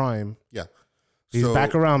at his prime. Yeah, he's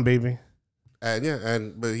back around, baby.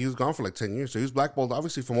 And but he was gone for like 10 years, so he was blackballed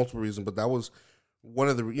obviously for multiple reasons. But that was one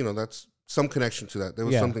of the that's some connection to that. There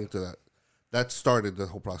was something to that started the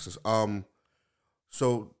whole process.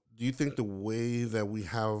 So do you think the way that we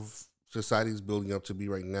have society is building up to be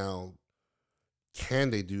right now,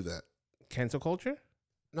 can they do that? Cancel culture?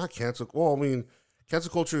 Not cancel. Well, I mean, cancel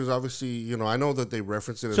culture is obviously, I know that they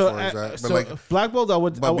reference it as far as that. But so like blackballed,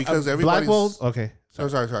 because everybody's blackballed. Okay, sorry.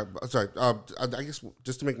 I guess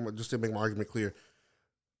just to make my argument clear.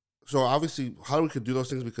 So obviously, Hollywood could do those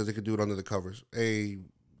things because they could do it under the covers. Hey,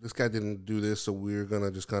 this guy didn't do this, so we're gonna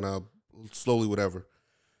just kind of slowly whatever.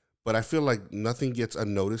 But I feel like nothing gets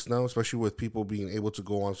unnoticed now, especially with people being able to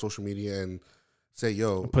go on social media and say,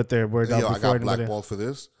 "Yo, put their word out." I got blackballed for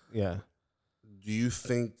this. Yeah. Do you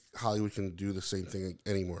think Hollywood can do the same thing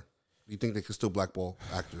anymore? Do you think they can still blackball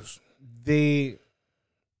actors?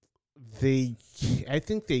 I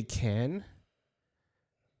think they can,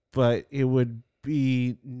 but it would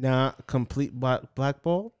be not complete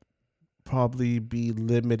blackball. Probably be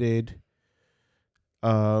limited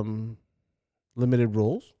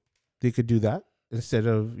roles. They could do that instead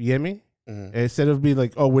of Yemi. Mm-hmm. Instead of being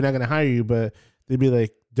like, oh, we're not gonna hire you, but they'd be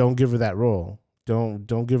like, don't give her that role.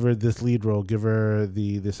 Don't give her this lead role. Give her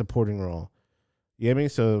the supporting role. You know what I mean?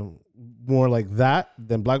 So more like that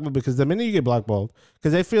than blackball, because the minute you get blackballed,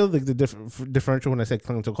 because I feel like the differential when I say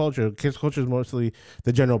cancel culture is mostly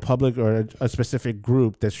the general public or a specific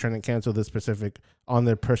group that's trying to cancel the specific on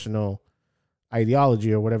their personal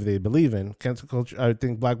ideology or whatever they believe in. Cancel culture, I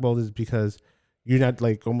think blackballed is because you're not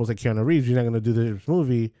like almost like Keanu Reeves. You're not going to do this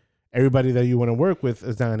movie. Everybody that you want to work with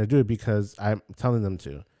is not going to do it because I'm telling them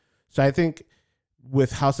to. So I think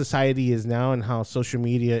with how society is now and how social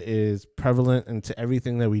media is prevalent into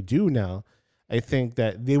everything that we do now, I think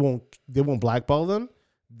that they won't blackball them.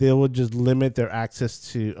 They will just limit their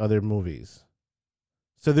access to other movies.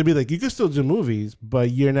 So they'll be like, you can still do movies,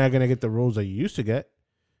 but you're not gonna get the roles that you used to get.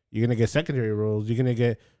 You're gonna get secondary roles. You're gonna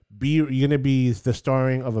be the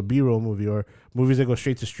starring of a B-roll movie or movies that go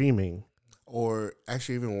straight to streaming. Or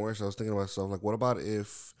actually, even worse, I was thinking to myself, like, what about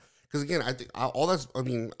if? Because again, I think all that's. I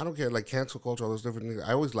mean, I don't care. Like cancel culture, all those different things.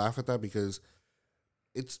 I always laugh at that because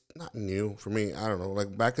it's not new for me. I don't know.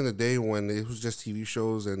 Like back in the day when it was just TV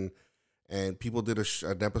shows and people did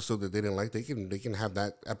an episode that they didn't like, they can have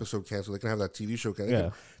that episode canceled. They can have that TV show canceled.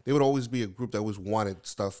 Yeah. They would always be a group that always wanted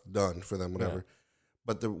stuff done for them, whatever. Yeah.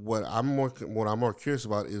 But what I'm more curious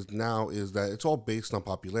about is that it's all based on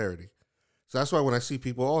popularity. So that's why when I see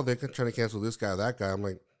people, oh, they're trying to cancel this guy or that guy, I'm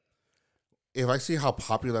like, if I see how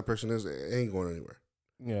popular that person is, it ain't going anywhere.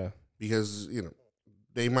 Yeah. Because,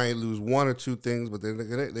 they might lose one or two things, but they're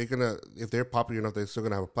gonna if they're popular enough, they're still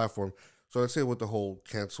gonna have a platform. So let's say with the whole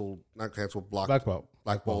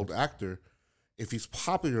blackballed actor, if he's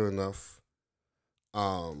popular enough,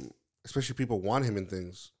 especially people want him in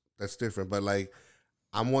things, that's different. But like,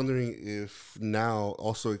 I'm wondering if now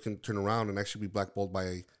also it can turn around and actually be blackballed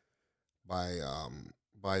by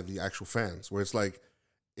the actual fans, where it's like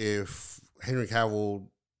if Henry Cavill,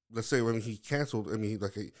 let's say when he canceled,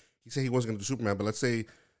 he said he wasn't going to do Superman, but let's say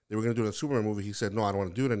they were going to do a Superman movie. He said, no, I don't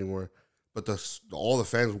want to do it anymore. But all the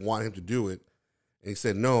fans want him to do it. And he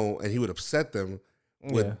said no, and he would upset them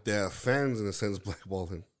with the fans, in a sense, blackball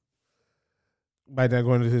him. By not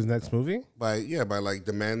going to his next movie? By like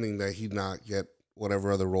demanding that he not get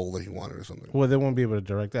whatever other role that he wanted or something. Well, they won't be able to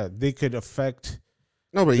direct that. They could affect...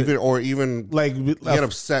 No, but even like get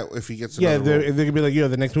upset if he gets they could be like,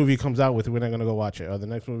 the next movie comes out with, we're not gonna go watch it, or the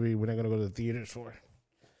next movie we're not gonna go to the theaters for.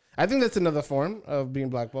 I think that's another form of being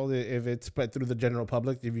blackballed if it's spread through the general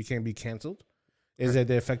public. If you can't be canceled, is that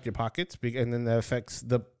they affect your pockets, and then that affects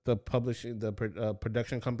the publishing, the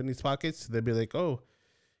production company's pockets. They'd be like, oh,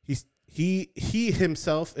 he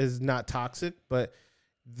himself is not toxic, but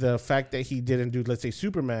the fact that he didn't do, let's say,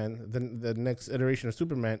 Superman, the next iteration of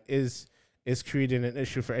Superman is creating an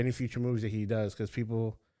issue for any future movies that he does because he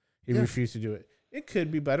refused to do it. It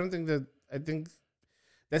could be, but I don't think that. I think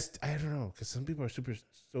I don't know, because some people are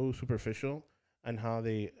so superficial on how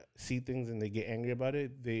they see things and they get angry about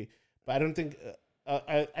it. But I don't think.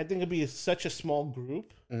 I think it'd be such a small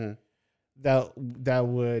group that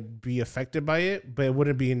would be affected by it, but it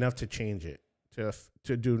wouldn't be enough to change it to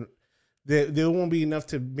do. There won't be enough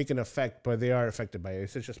to make an effect, but they are affected by it.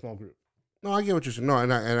 It's such a small group. No, I get what you're saying. No,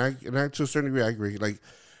 and I to a certain degree I agree. Like,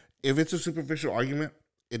 if it's a superficial argument,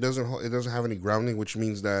 it doesn't have any grounding, which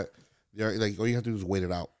means that like all you have to do is wait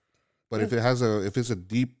it out. But if it's a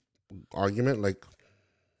deep argument, like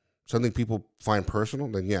something people find personal,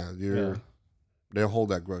 then they'll hold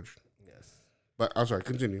that grudge. Yes. But I'm sorry,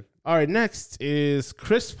 continue. All right, next is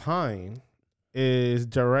Chris Pine is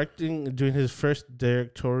doing his first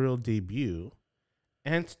directorial debut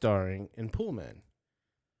and starring in Pullman.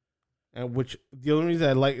 And which the only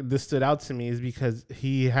reason this stood out to me is because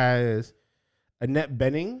he has Annette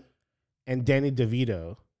Bening and Danny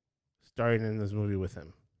DeVito starring in this movie with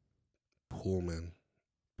him. Pullman.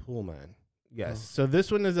 Yes. Oh. So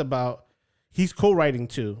this one is about, he's co-writing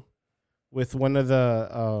too with one of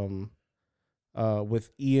the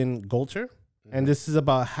with Ian Goulter, and this is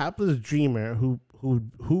about a hapless dreamer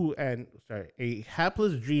a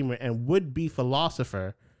hapless dreamer and would-be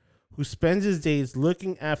philosopher who spends his days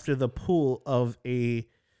looking after the pool of a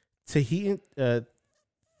Tahitian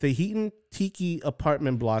tiki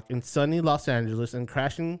apartment block in sunny Los Angeles and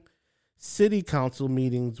crashing city council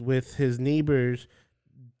meetings with his neighbors,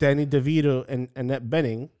 Danny DeVito and Annette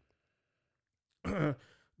Bening,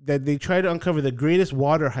 that they try to uncover the greatest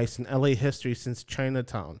water heist in LA history since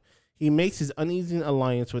Chinatown. he makes his uneasy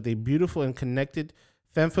alliance with a beautiful and connected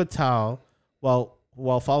femme fatale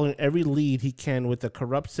while following every lead he can with the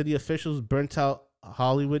corrupt city officials, burnt out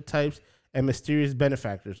Hollywood types, and mysterious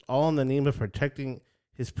benefactors, all in the name of protecting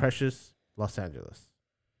his precious Los Angeles.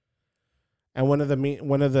 And one of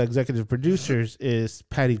the executive producers is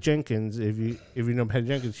Patty Jenkins. If you know Patty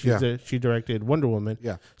Jenkins, she directed Wonder Woman.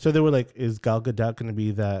 Yeah. So they were like, is Gal Gadot going to be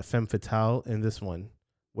the femme fatale in this one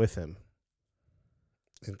with him?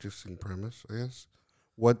 Interesting premise, I guess.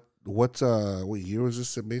 What year was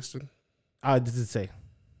this based in? Does it say?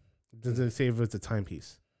 Does it say if it's a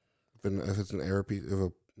timepiece? If it's an era piece,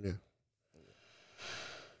 yeah.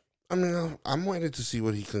 I mean, I'm waiting to see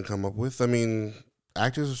what he can come up with. I mean,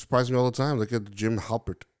 actors surprise me all the time. Look at Jim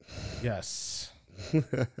Halpert. Yes.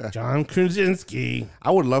 John Krasinski.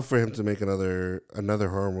 I would love for him to make another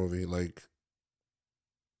horror movie. Like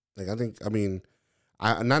I think. I mean,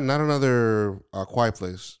 not another Quiet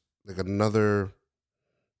Place. Like another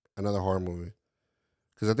horror movie.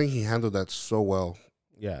 Because I think he handled that so well.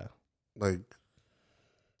 Yeah. Like,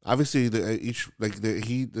 obviously,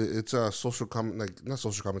 it's a social not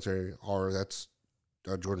social commentary horror. That's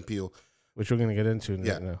Jordan Peele, which we're gonna get into.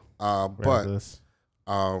 But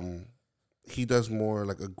he does more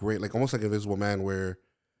like a great, like almost like Invisible Man, where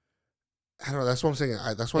I don't know. That's what I'm saying.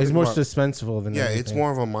 That's why it's more suspenseful than anything. It's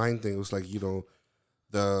more of a mind thing. It's like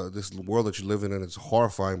this world that you live in, and it's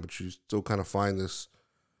horrifying, but you still kind of find this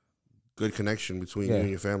good connection between you and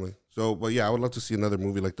your family. So, but yeah, I would love to see another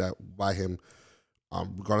movie like that by him,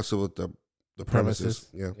 regardless of what the premises.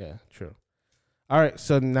 Yeah, true. All right,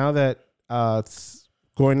 so now that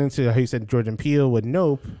going into how you said Jordan Peele with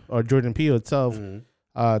Nope, or Jordan Peele itself,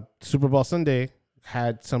 Super Bowl Sunday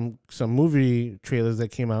had some movie trailers that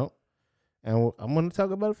came out, and I'm going to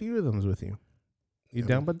talk about a few of them with you. You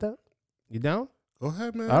down with that? You down? Go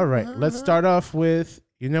ahead, man. All right, let's start off with,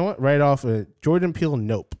 you know what? Right off with Jordan Peele,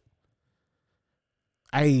 Nope.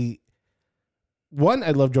 I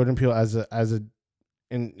love Jordan Peele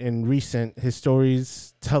in recent his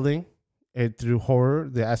stories telling it through horror.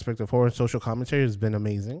 The aspect of horror and social commentary has been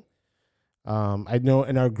amazing. I know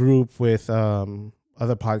in our group with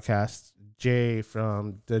other podcasts, Jay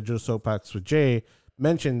from the Digital Soapbox with Jay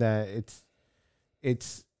mentioned that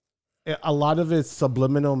it's a lot of it's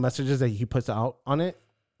subliminal messages that he puts out on it.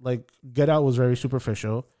 Like Get Out was very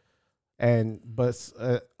superficial. But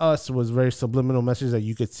Us was very subliminal message that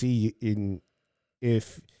you could see and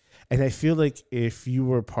I feel like if you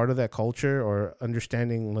were part of that culture or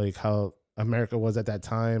understanding like how America was at that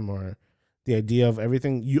time or the idea of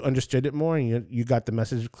everything, you understood it more and you got the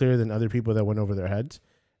message clearer than other people that went over their heads.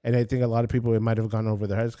 And I think a lot of people, it might have gone over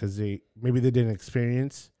their heads because maybe they didn't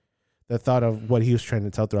experience the thought of what he was trying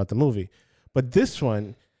to tell throughout the movie. But this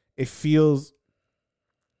one, it feels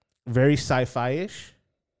very sci-fi-ish.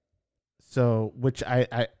 So, which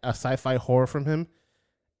a sci-fi horror from him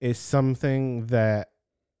is something that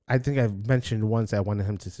I think I've mentioned once I wanted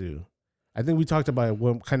him to do. I think we talked about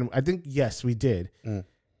it I think, yes, we did.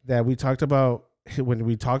 That we talked about when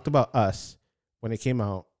we talked about Us when it came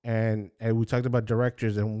out and we talked about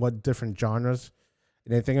directors and what different genres.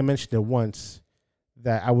 And I think I mentioned it once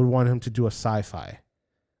that I would want him to do a sci-fi.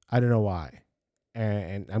 I don't know why.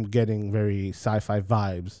 And I'm getting very sci-fi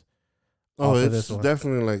vibes. Oh, it's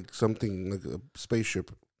definitely like something like a spaceship.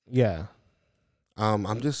 Yeah.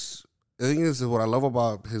 The thing is what I love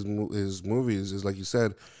about his movies is, like you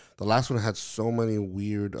said, the last one had so many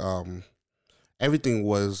weird. Everything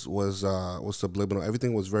was subliminal.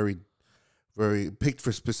 Everything was very, very picked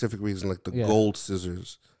for specific reasons, like the gold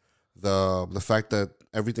scissors, the fact that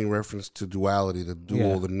everything referenced to duality, the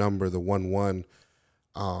dual, the number, the 1-1.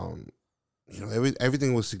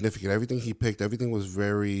 Everything was significant. Everything he picked, everything was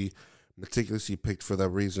very meticulously picked for that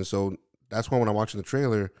reason. So that's why when I'm watching the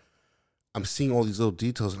trailer, I'm seeing all these little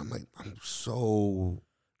details, and I'm like, I'm so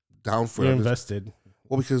down for it. You're invested.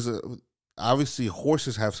 Well, because obviously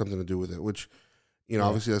horses have something to do with it, which,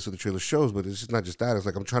 obviously that's what the trailer shows, but it's just not just that. It's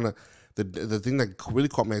like I'm trying to, the thing that really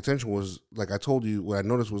caught my attention was, like I told you, what I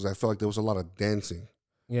noticed was I felt like there was a lot of dancing.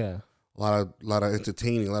 Yeah. A lot of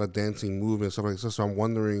entertaining, a lot of dancing, movement, stuff like that. So I'm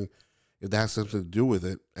wondering if that has something to do with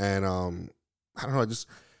it. And I don't know,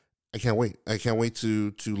 I can't wait. I can't wait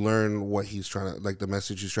to learn what he's trying to, like the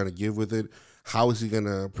message he's trying to give with it. How is he going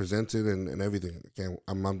to present it and everything?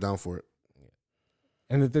 I'm down for it.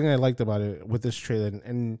 And the thing I liked about it with this trailer,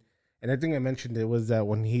 and I think I mentioned it, was that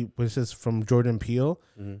when he was just from Jordan Peele,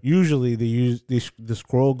 usually they use the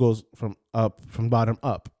scroll goes from bottom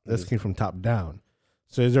up. This came from top down.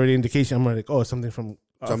 So there's already indication. I'm like, oh, something from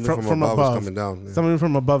above is coming down. Yeah. Something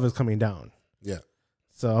from above is coming down. Yeah.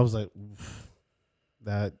 So I was like,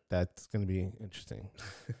 that's going to be interesting.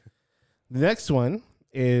 The next one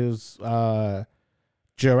is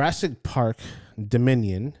Jurassic Park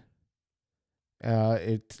Dominion.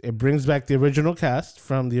 It brings back the original cast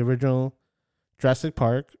from the original Jurassic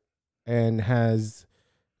Park and has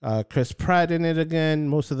Chris Pratt in it again.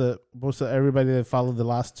 Most of everybody that followed the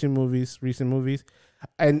last two recent movies,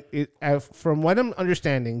 and from what I'm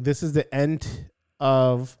understanding, this is the end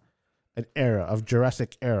of an era of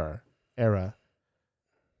Jurassic era. I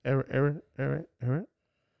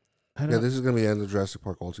don't Yeah, this is gonna be the end of Jurassic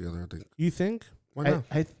Park altogether. I think. You think? Why not?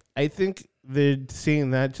 I think they're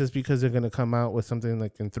saying that just because they're gonna come out with something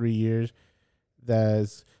like in 3 years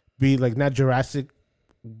that's be like not Jurassic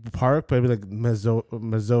Park, but maybe like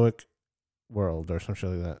Mesozoic world or some shit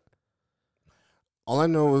like that. All I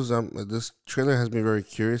know is this trailer has me very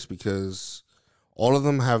curious because all of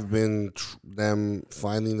them have been them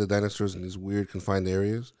finding the dinosaurs in these weird confined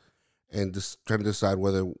areas and just trying to decide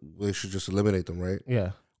whether they should just eliminate them, right?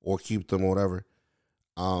 Yeah. Or keep them or whatever.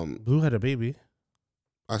 Blue had a baby.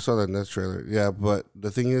 I saw that in that trailer. Yeah, but the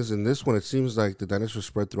thing is, in this one, it seems like the dinosaurs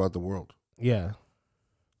spread throughout the world. Yeah.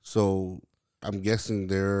 So I'm guessing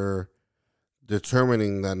they're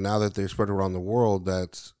determining that now that they're spread around the world,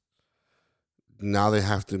 that now they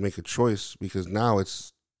have to make a choice because now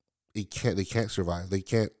they can't survive. They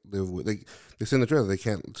can't live with they say in the trailer they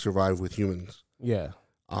can't survive with humans. Yeah.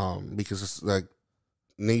 Because it's like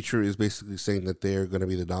nature is basically saying that they're going to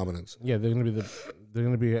be the dominants. Yeah, they're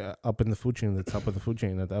gonna be up in the food chain, the top of the food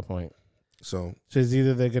chain at that point. So it's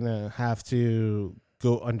either they're gonna have to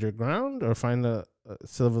go underground or find a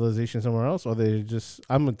civilization somewhere else, or they just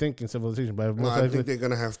I'm thinking civilization, but I think they're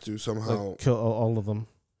gonna have to somehow like kill all of them.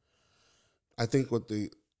 I think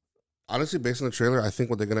honestly, based on the trailer, I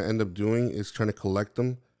think what they're gonna end up doing is trying to collect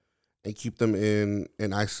them and keep them in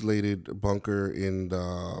an isolated bunker in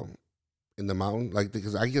the mountain, like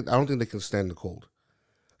because I don't think they can stand the cold,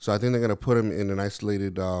 so I think they're gonna put them in an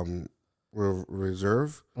isolated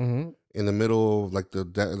reserve in the middle of like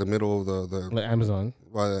the middle of the like Amazon,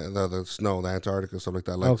 the snow, the Antarctica, stuff like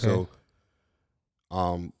that. Like okay.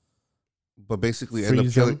 So, but basically end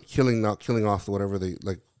up killing off whatever they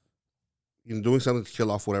like. You know, doing something to kill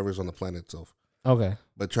off whatever's on the planet itself. Okay.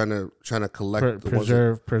 But trying to collect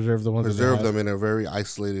preserve them in a very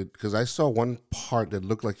isolated. Because I saw one part that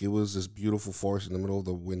looked like it was this beautiful forest in the middle of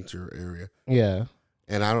the winter area. Yeah.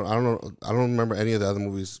 And I don't remember any of the other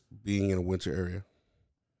movies being in a winter area.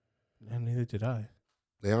 And neither did I.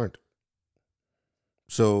 They aren't.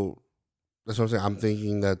 So that's what I'm saying. I'm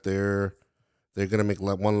thinking that they're gonna make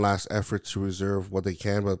one last effort to reserve what they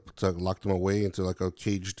can, but to lock them away into like a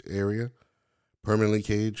caged area. Permanently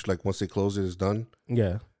caged, like once they close it, it's done.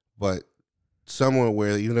 Yeah. But somewhere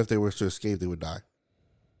where even if they were to escape, they would die.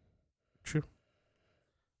 True.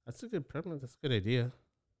 That's a good premise. That's a good idea.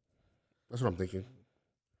 That's what I'm thinking.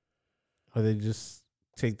 Or they just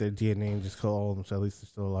take their DNA and just kill all of them so at least they're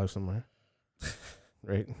still alive somewhere.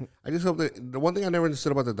 Right? I just hope that the one thing I never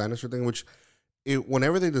understood about the dinosaur thing, which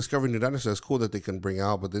whenever they discover new dinosaurs, it's cool that they can bring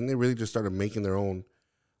out, but then they really just started making their own.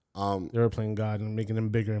 They were playing God and making them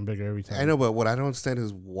bigger and bigger every time. I know, but what I don't understand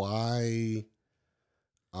is why.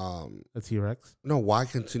 A T-Rex? No, why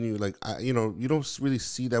continue? Like, you don't really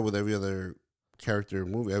see that with every other character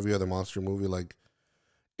movie, every other monster movie. Like,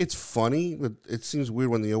 it's funny, but it seems weird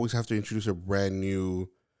when they always have to introduce a brand new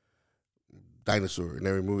dinosaur in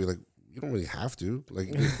every movie. Like, you don't really have to. Like,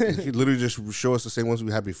 you literally just show us the same ones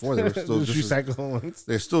we had before. They were still just ones.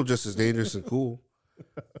 They're still just as dangerous and cool.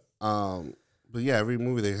 But yeah, every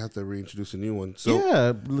movie they have to reintroduce a new one. So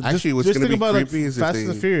yeah, actually, what's going to be creepy is Fast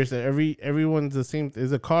and Furious. That everyone's the same.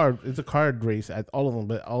 It's a card race at all of them,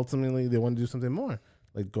 but ultimately they want to do something more,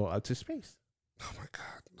 like go out to space. Oh my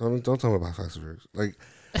god! Don't tell me about Fast and Furious. Like,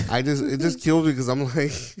 it just kills me because I'm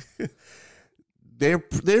like, their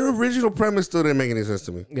original premise still didn't make any sense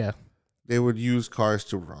to me. Yeah, they would use cars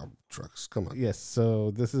to rob trucks. Come on. Yes.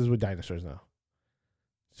 So this is with dinosaurs now.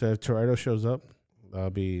 So if Toretto shows up.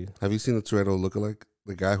 Have you seen the Toretto lookalike?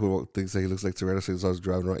 The guy who thinks that he looks like Toretto since I was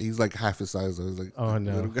driving around. He's like half his size though. He's like, oh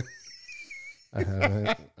no, I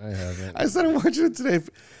haven't. I started watching it today.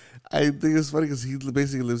 I think it's funny because he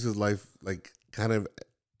basically lives his life like kind of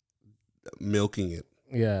milking it.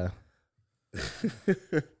 Yeah,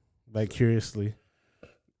 like curiously.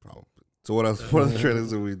 Probably. So what else? What other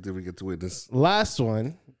trailers did we get to witness? Last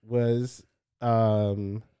one was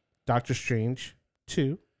Doctor Strange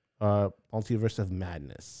 2. Multiverse of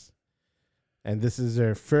Madness, and this is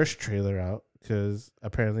their first trailer out because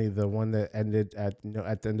apparently the one that ended at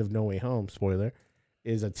the end of No Way Home, spoiler,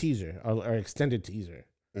 is a teaser or extended teaser,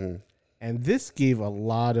 and this gave a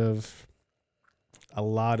lot of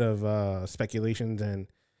speculations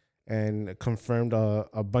and confirmed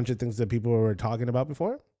a bunch of things that people were talking about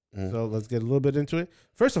before. So let's get a little bit into it.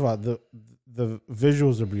 First of all, the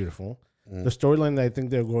visuals are beautiful. The storyline that I think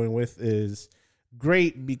they're going with is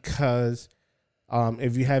great because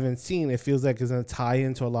if you haven't seen, it feels like it's going to tie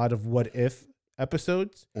into a lot of What If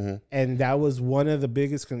episodes. And that was one of the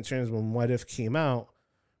biggest concerns when What If came out,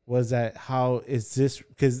 was that how is this,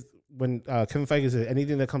 because when Kevin Feige said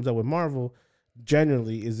anything that comes out with Marvel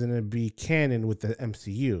generally is going to be canon with the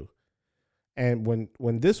MCU. And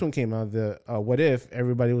when this one came out, the What If,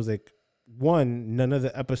 everybody was like, one, none of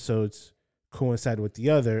the episodes coincide with the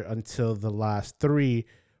other until the last three,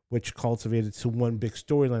 which cultivated to one big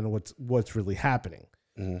storyline of what's really happening.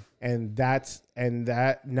 And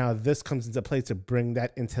that now this comes into play to bring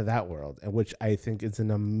that into that world, and which I think is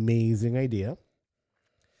an amazing idea.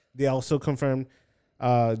 They also confirmed,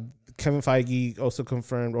 Kevin Feige also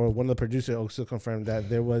confirmed, or one of the producers also confirmed, that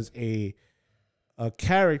there was a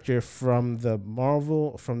character from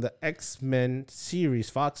the X-Men series,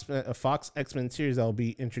 Fox X-Men series, that will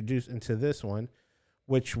be introduced into this one,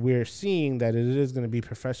 which we're seeing that it is going to be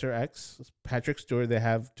Professor X, Patrick Stewart. They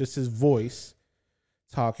have just his voice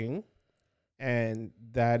talking, and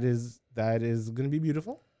that is going to be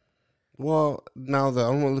beautiful. Well, now the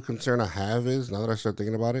only concern I have is, now that I start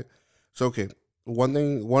thinking about it, so okay, one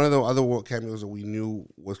of the other cameos that we knew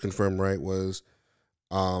was confirmed, right, was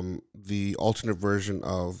the alternate version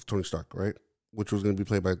of Tony Stark, right? Which was going to be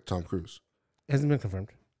played by Tom Cruise. It hasn't been confirmed.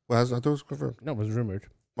 Well, I thought it was confirmed. No, it was rumored.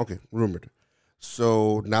 Okay, rumored.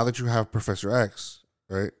 So now that you have Professor X,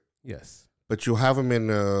 right? Yes. But you'll have him in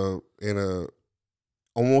a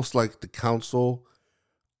almost like the council,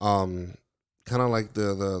 kind of like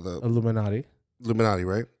the Illuminati,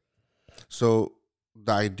 right? So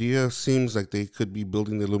the idea seems like they could be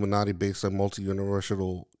building the Illuminati based on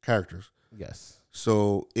multi-universal characters. Yes.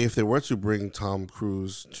 So if they were to bring Tom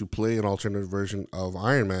Cruise to play an alternate version of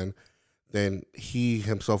Iron Man, then he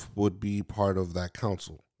himself would be part of that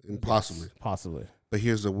council, possibly. Yes, possibly. But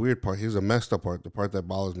here's the weird part. Here's the messed up part, the part that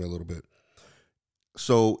bothers me a little bit.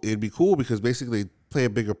 So it'd be cool because basically they play a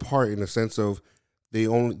bigger part in the sense of they're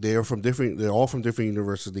all from different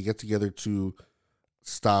universes. They get together to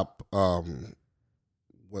stop the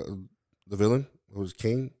villain. It was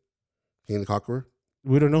Kang the Conqueror.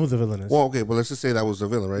 We don't know who the villain is. Well, okay, but let's just say that was the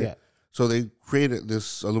villain, right? Yeah. So they created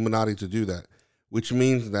this Illuminati to do that, which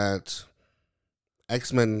means that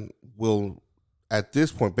X-Men will, at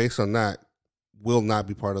this point, based on that, will not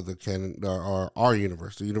be part of the canon, our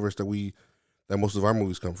universe, the universe that most of our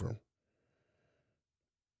movies come from.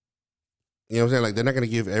 You know what I'm saying? Like, they're not going to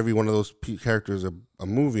give every one of those characters a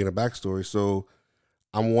movie and a backstory. So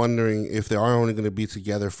I'm wondering if they are only going to be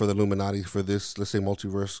together for the Illuminati for this, let's say,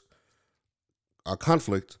 multiverse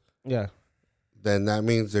conflict. Yeah. Then that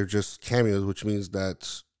means they're just cameos, which means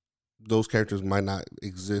that those characters might not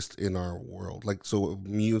exist in our world. Like, so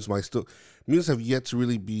mutants have yet to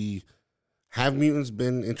really have mutants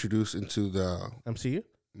been introduced into the MCU?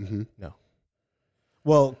 Mm-hmm. No.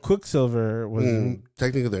 Well, Quicksilver was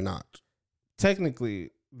technically they're not. Technically,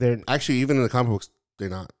 they're actually, even in the comic books, they're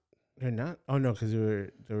not. They're not. Oh no, because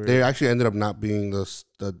they actually ended up not being the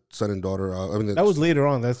son and daughter. That was later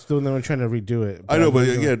on. That's still they were trying to redo it. I know, but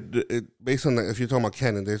based on that, if you're talking about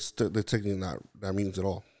canon, they're technically not mutants at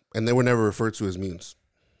all, and they were never referred to as mutants.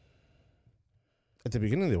 At the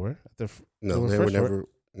beginning, they were. They were never.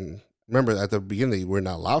 Remember, at the beginning, they were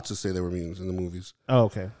not allowed to say they were mutants in the movies. Oh,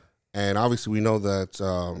 okay. And obviously, we know that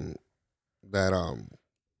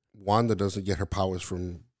Wanda doesn't get her powers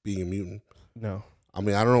from being a mutant. No. I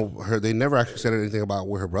mean, I don't know. They never actually said anything about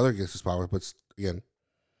where her brother gets his powers, but again.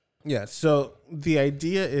 Yeah, so the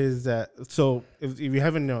idea is that, if you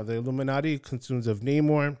haven't known, the Illuminati consumes of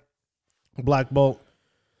Namor, Black Bolt,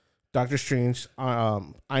 Doctor Strange,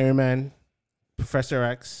 Iron Man, Professor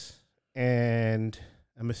X, and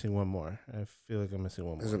I'm missing one more. I feel like I'm missing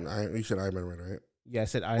one more. You said Iron Man, right? Yeah, I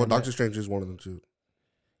said Iron Man. Well, Doctor Strange is one of them too.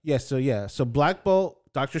 Yeah, so Black Bolt,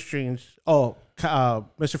 Doctor Strange,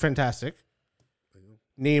 Mr. Fantastic,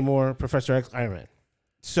 Namor, Professor X, Iron Man.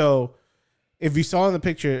 So if you saw in the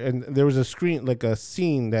picture, and there was a screen, like a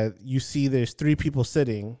scene that you see, there's 3 people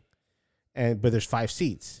sitting, but there's 5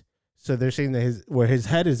 seats. So they're saying that where his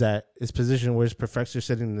head is at is positioned where his professor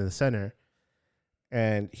sitting in the center.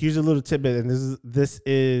 And here's a little tidbit, and this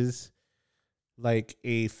is like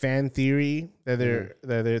a fan theory that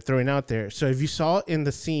they're throwing out there. So if you saw in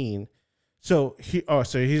the scene, so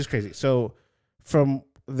here's crazy. So from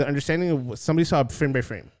the understanding of what somebody saw frame by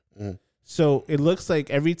frame. So it looks like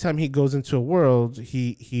every time he goes into a world,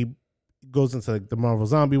 he goes into like the Marvel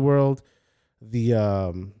Zombie world.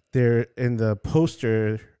 There in the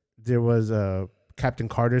poster there was Captain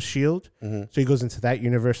Carter's shield. Mm-hmm. So he goes into that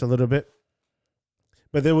universe a little bit.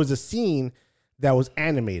 But there was a scene that was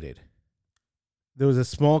animated. There was a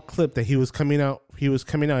small clip that he was coming out and he was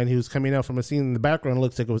coming out from a scene in the background. It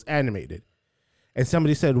looks like it was animated. And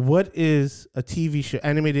somebody said, what is a TV show,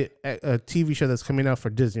 animated a TV show that's coming out for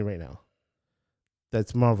Disney right now?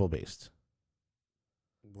 That's Marvel based.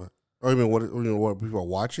 What? Oh, you mean what people are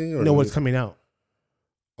watching? Or no, what's coming out?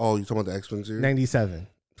 Oh, you talking about the X-Men series? 97.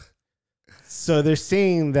 So they're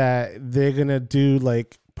saying that they're going to do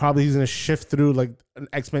like, probably he's going to shift through like an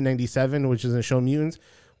X-Men 97, which is going to show mutants,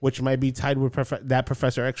 which might be tied with that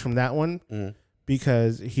Professor X from that one,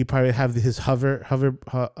 because he probably have his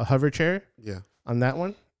hover chair on that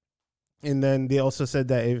one. And then they also said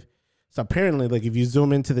that so apparently, like if you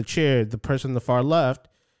zoom into the chair, the person on the far left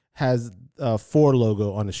has a 4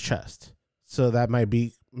 logo on his chest. So that might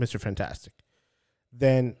be Mr. Fantastic.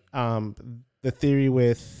 Then the theory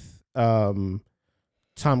with Tom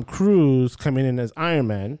Cruise coming in as Iron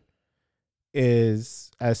Man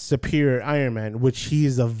is as Superior Iron Man, which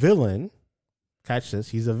he's a villain. Catch this,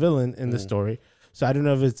 he's a villain in the story. So I don't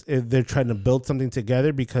know if they're trying to build something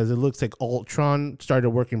together, because it looks like Ultron started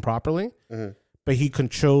working properly, but he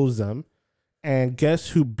controls them. And guess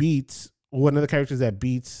who beats one of the characters that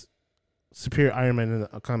beats Superior Iron Man in the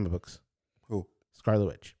comic books? Who? Scarlet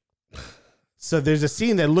Witch. So there's a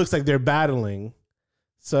scene that looks like they're battling.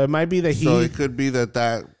 So it might be that So it could be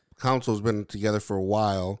that council's been together for a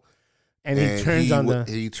while, and he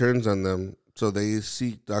turns on them. So they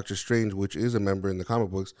seek Doctor Strange, which is a member in the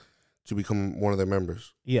comic books, to become one of their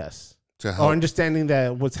members. Yes. To help. Or understanding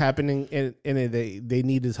that what's happening in it, they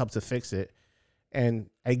need his help to fix it. And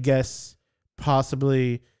I guess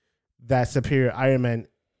possibly that Superior Iron Man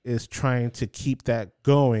is trying to keep that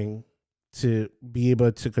going to be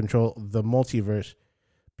able to control the multiverse,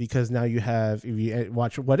 because now you have, if you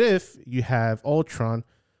watch What If, you have Ultron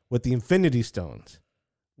with the Infinity Stones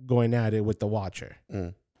going at it with the Watcher.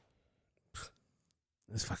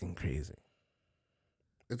 It's fucking crazy.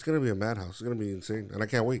 It's gonna be a madhouse. It's gonna be insane, and I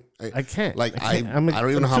can't wait. I can't. I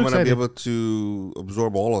don't even know how I'm gonna be able to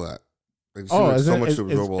absorb all of that. There's so much to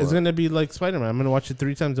absorb all of that. It's gonna be like Spider-Man. I'm gonna watch it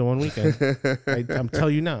 3 times in one weekend. I'm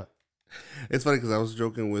telling you now. It's funny because I was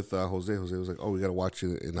joking with Jose. Jose was like, "Oh, we gotta watch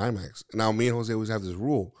it in IMAX." Now, me and Jose always have this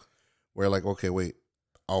rule where, like, okay, wait,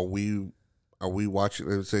 are we watching?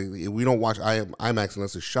 Let's say we don't watch IMAX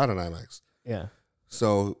unless it's shot in IMAX. Yeah.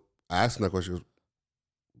 So I asked him that question. He goes,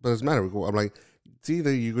 but it doesn't matter. I'm like, it's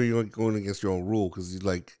either you're going against your own rule, because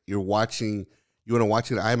you're watching. You want to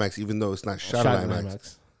watch it in IMAX even though it's not shot in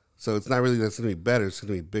IMAX. So it's not really that's gonna be better. It's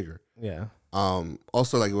gonna be bigger. Yeah.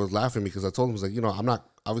 Also, like, I was laughing because I told him, I was like, I'm not.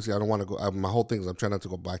 Obviously, I don't want to go. My whole thing is I'm trying not to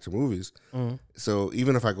go back to movies. So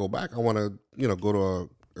even if I go back, I want to, go to a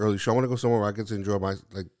early show. I want to go somewhere where I get to enjoy my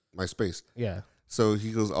space. Yeah. So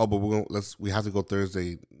he goes, oh, but we have to go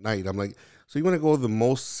Thursday night. I'm like, so you want to go the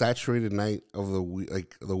most saturated night of the week,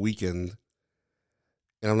 like the weekend?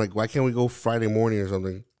 And I'm like, why can't we go Friday morning or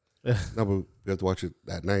something? No, but we have to watch it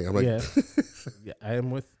that night. I'm like, yeah,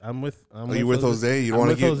 I'm with. Are you with Jose? You don't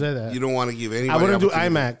want to give. You don't want to give anybody. I want to do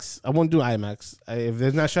IMAX. I won't do IMAX. If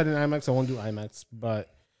there's not shot in IMAX, I won't do IMAX.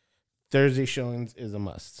 But Thursday showings is a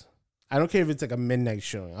must. I don't care if it's like a midnight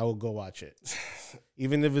showing. I will go watch it,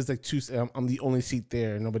 even if it's like I'm the only seat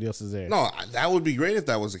there and nobody else is there. No, that would be great if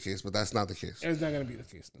that was the case, but that's not the case. It's not gonna be the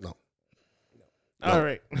case. No. All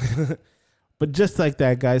right. But just like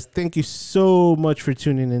that, guys, thank you so much for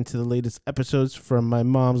tuning in to the latest episodes from My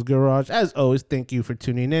Mom's Garage. As always, thank you for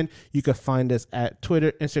tuning in. You can find us at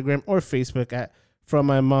Twitter, Instagram, or Facebook at From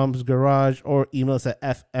My Mom's Garage, or email us at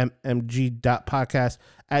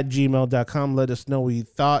fmmg.podcast@gmail.com. Let us know what you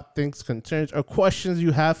thought, things, concerns, or questions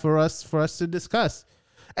you have for us to discuss.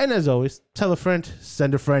 And as always, tell a friend,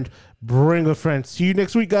 send a friend, bring a friend. See you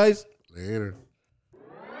next week, guys. Later.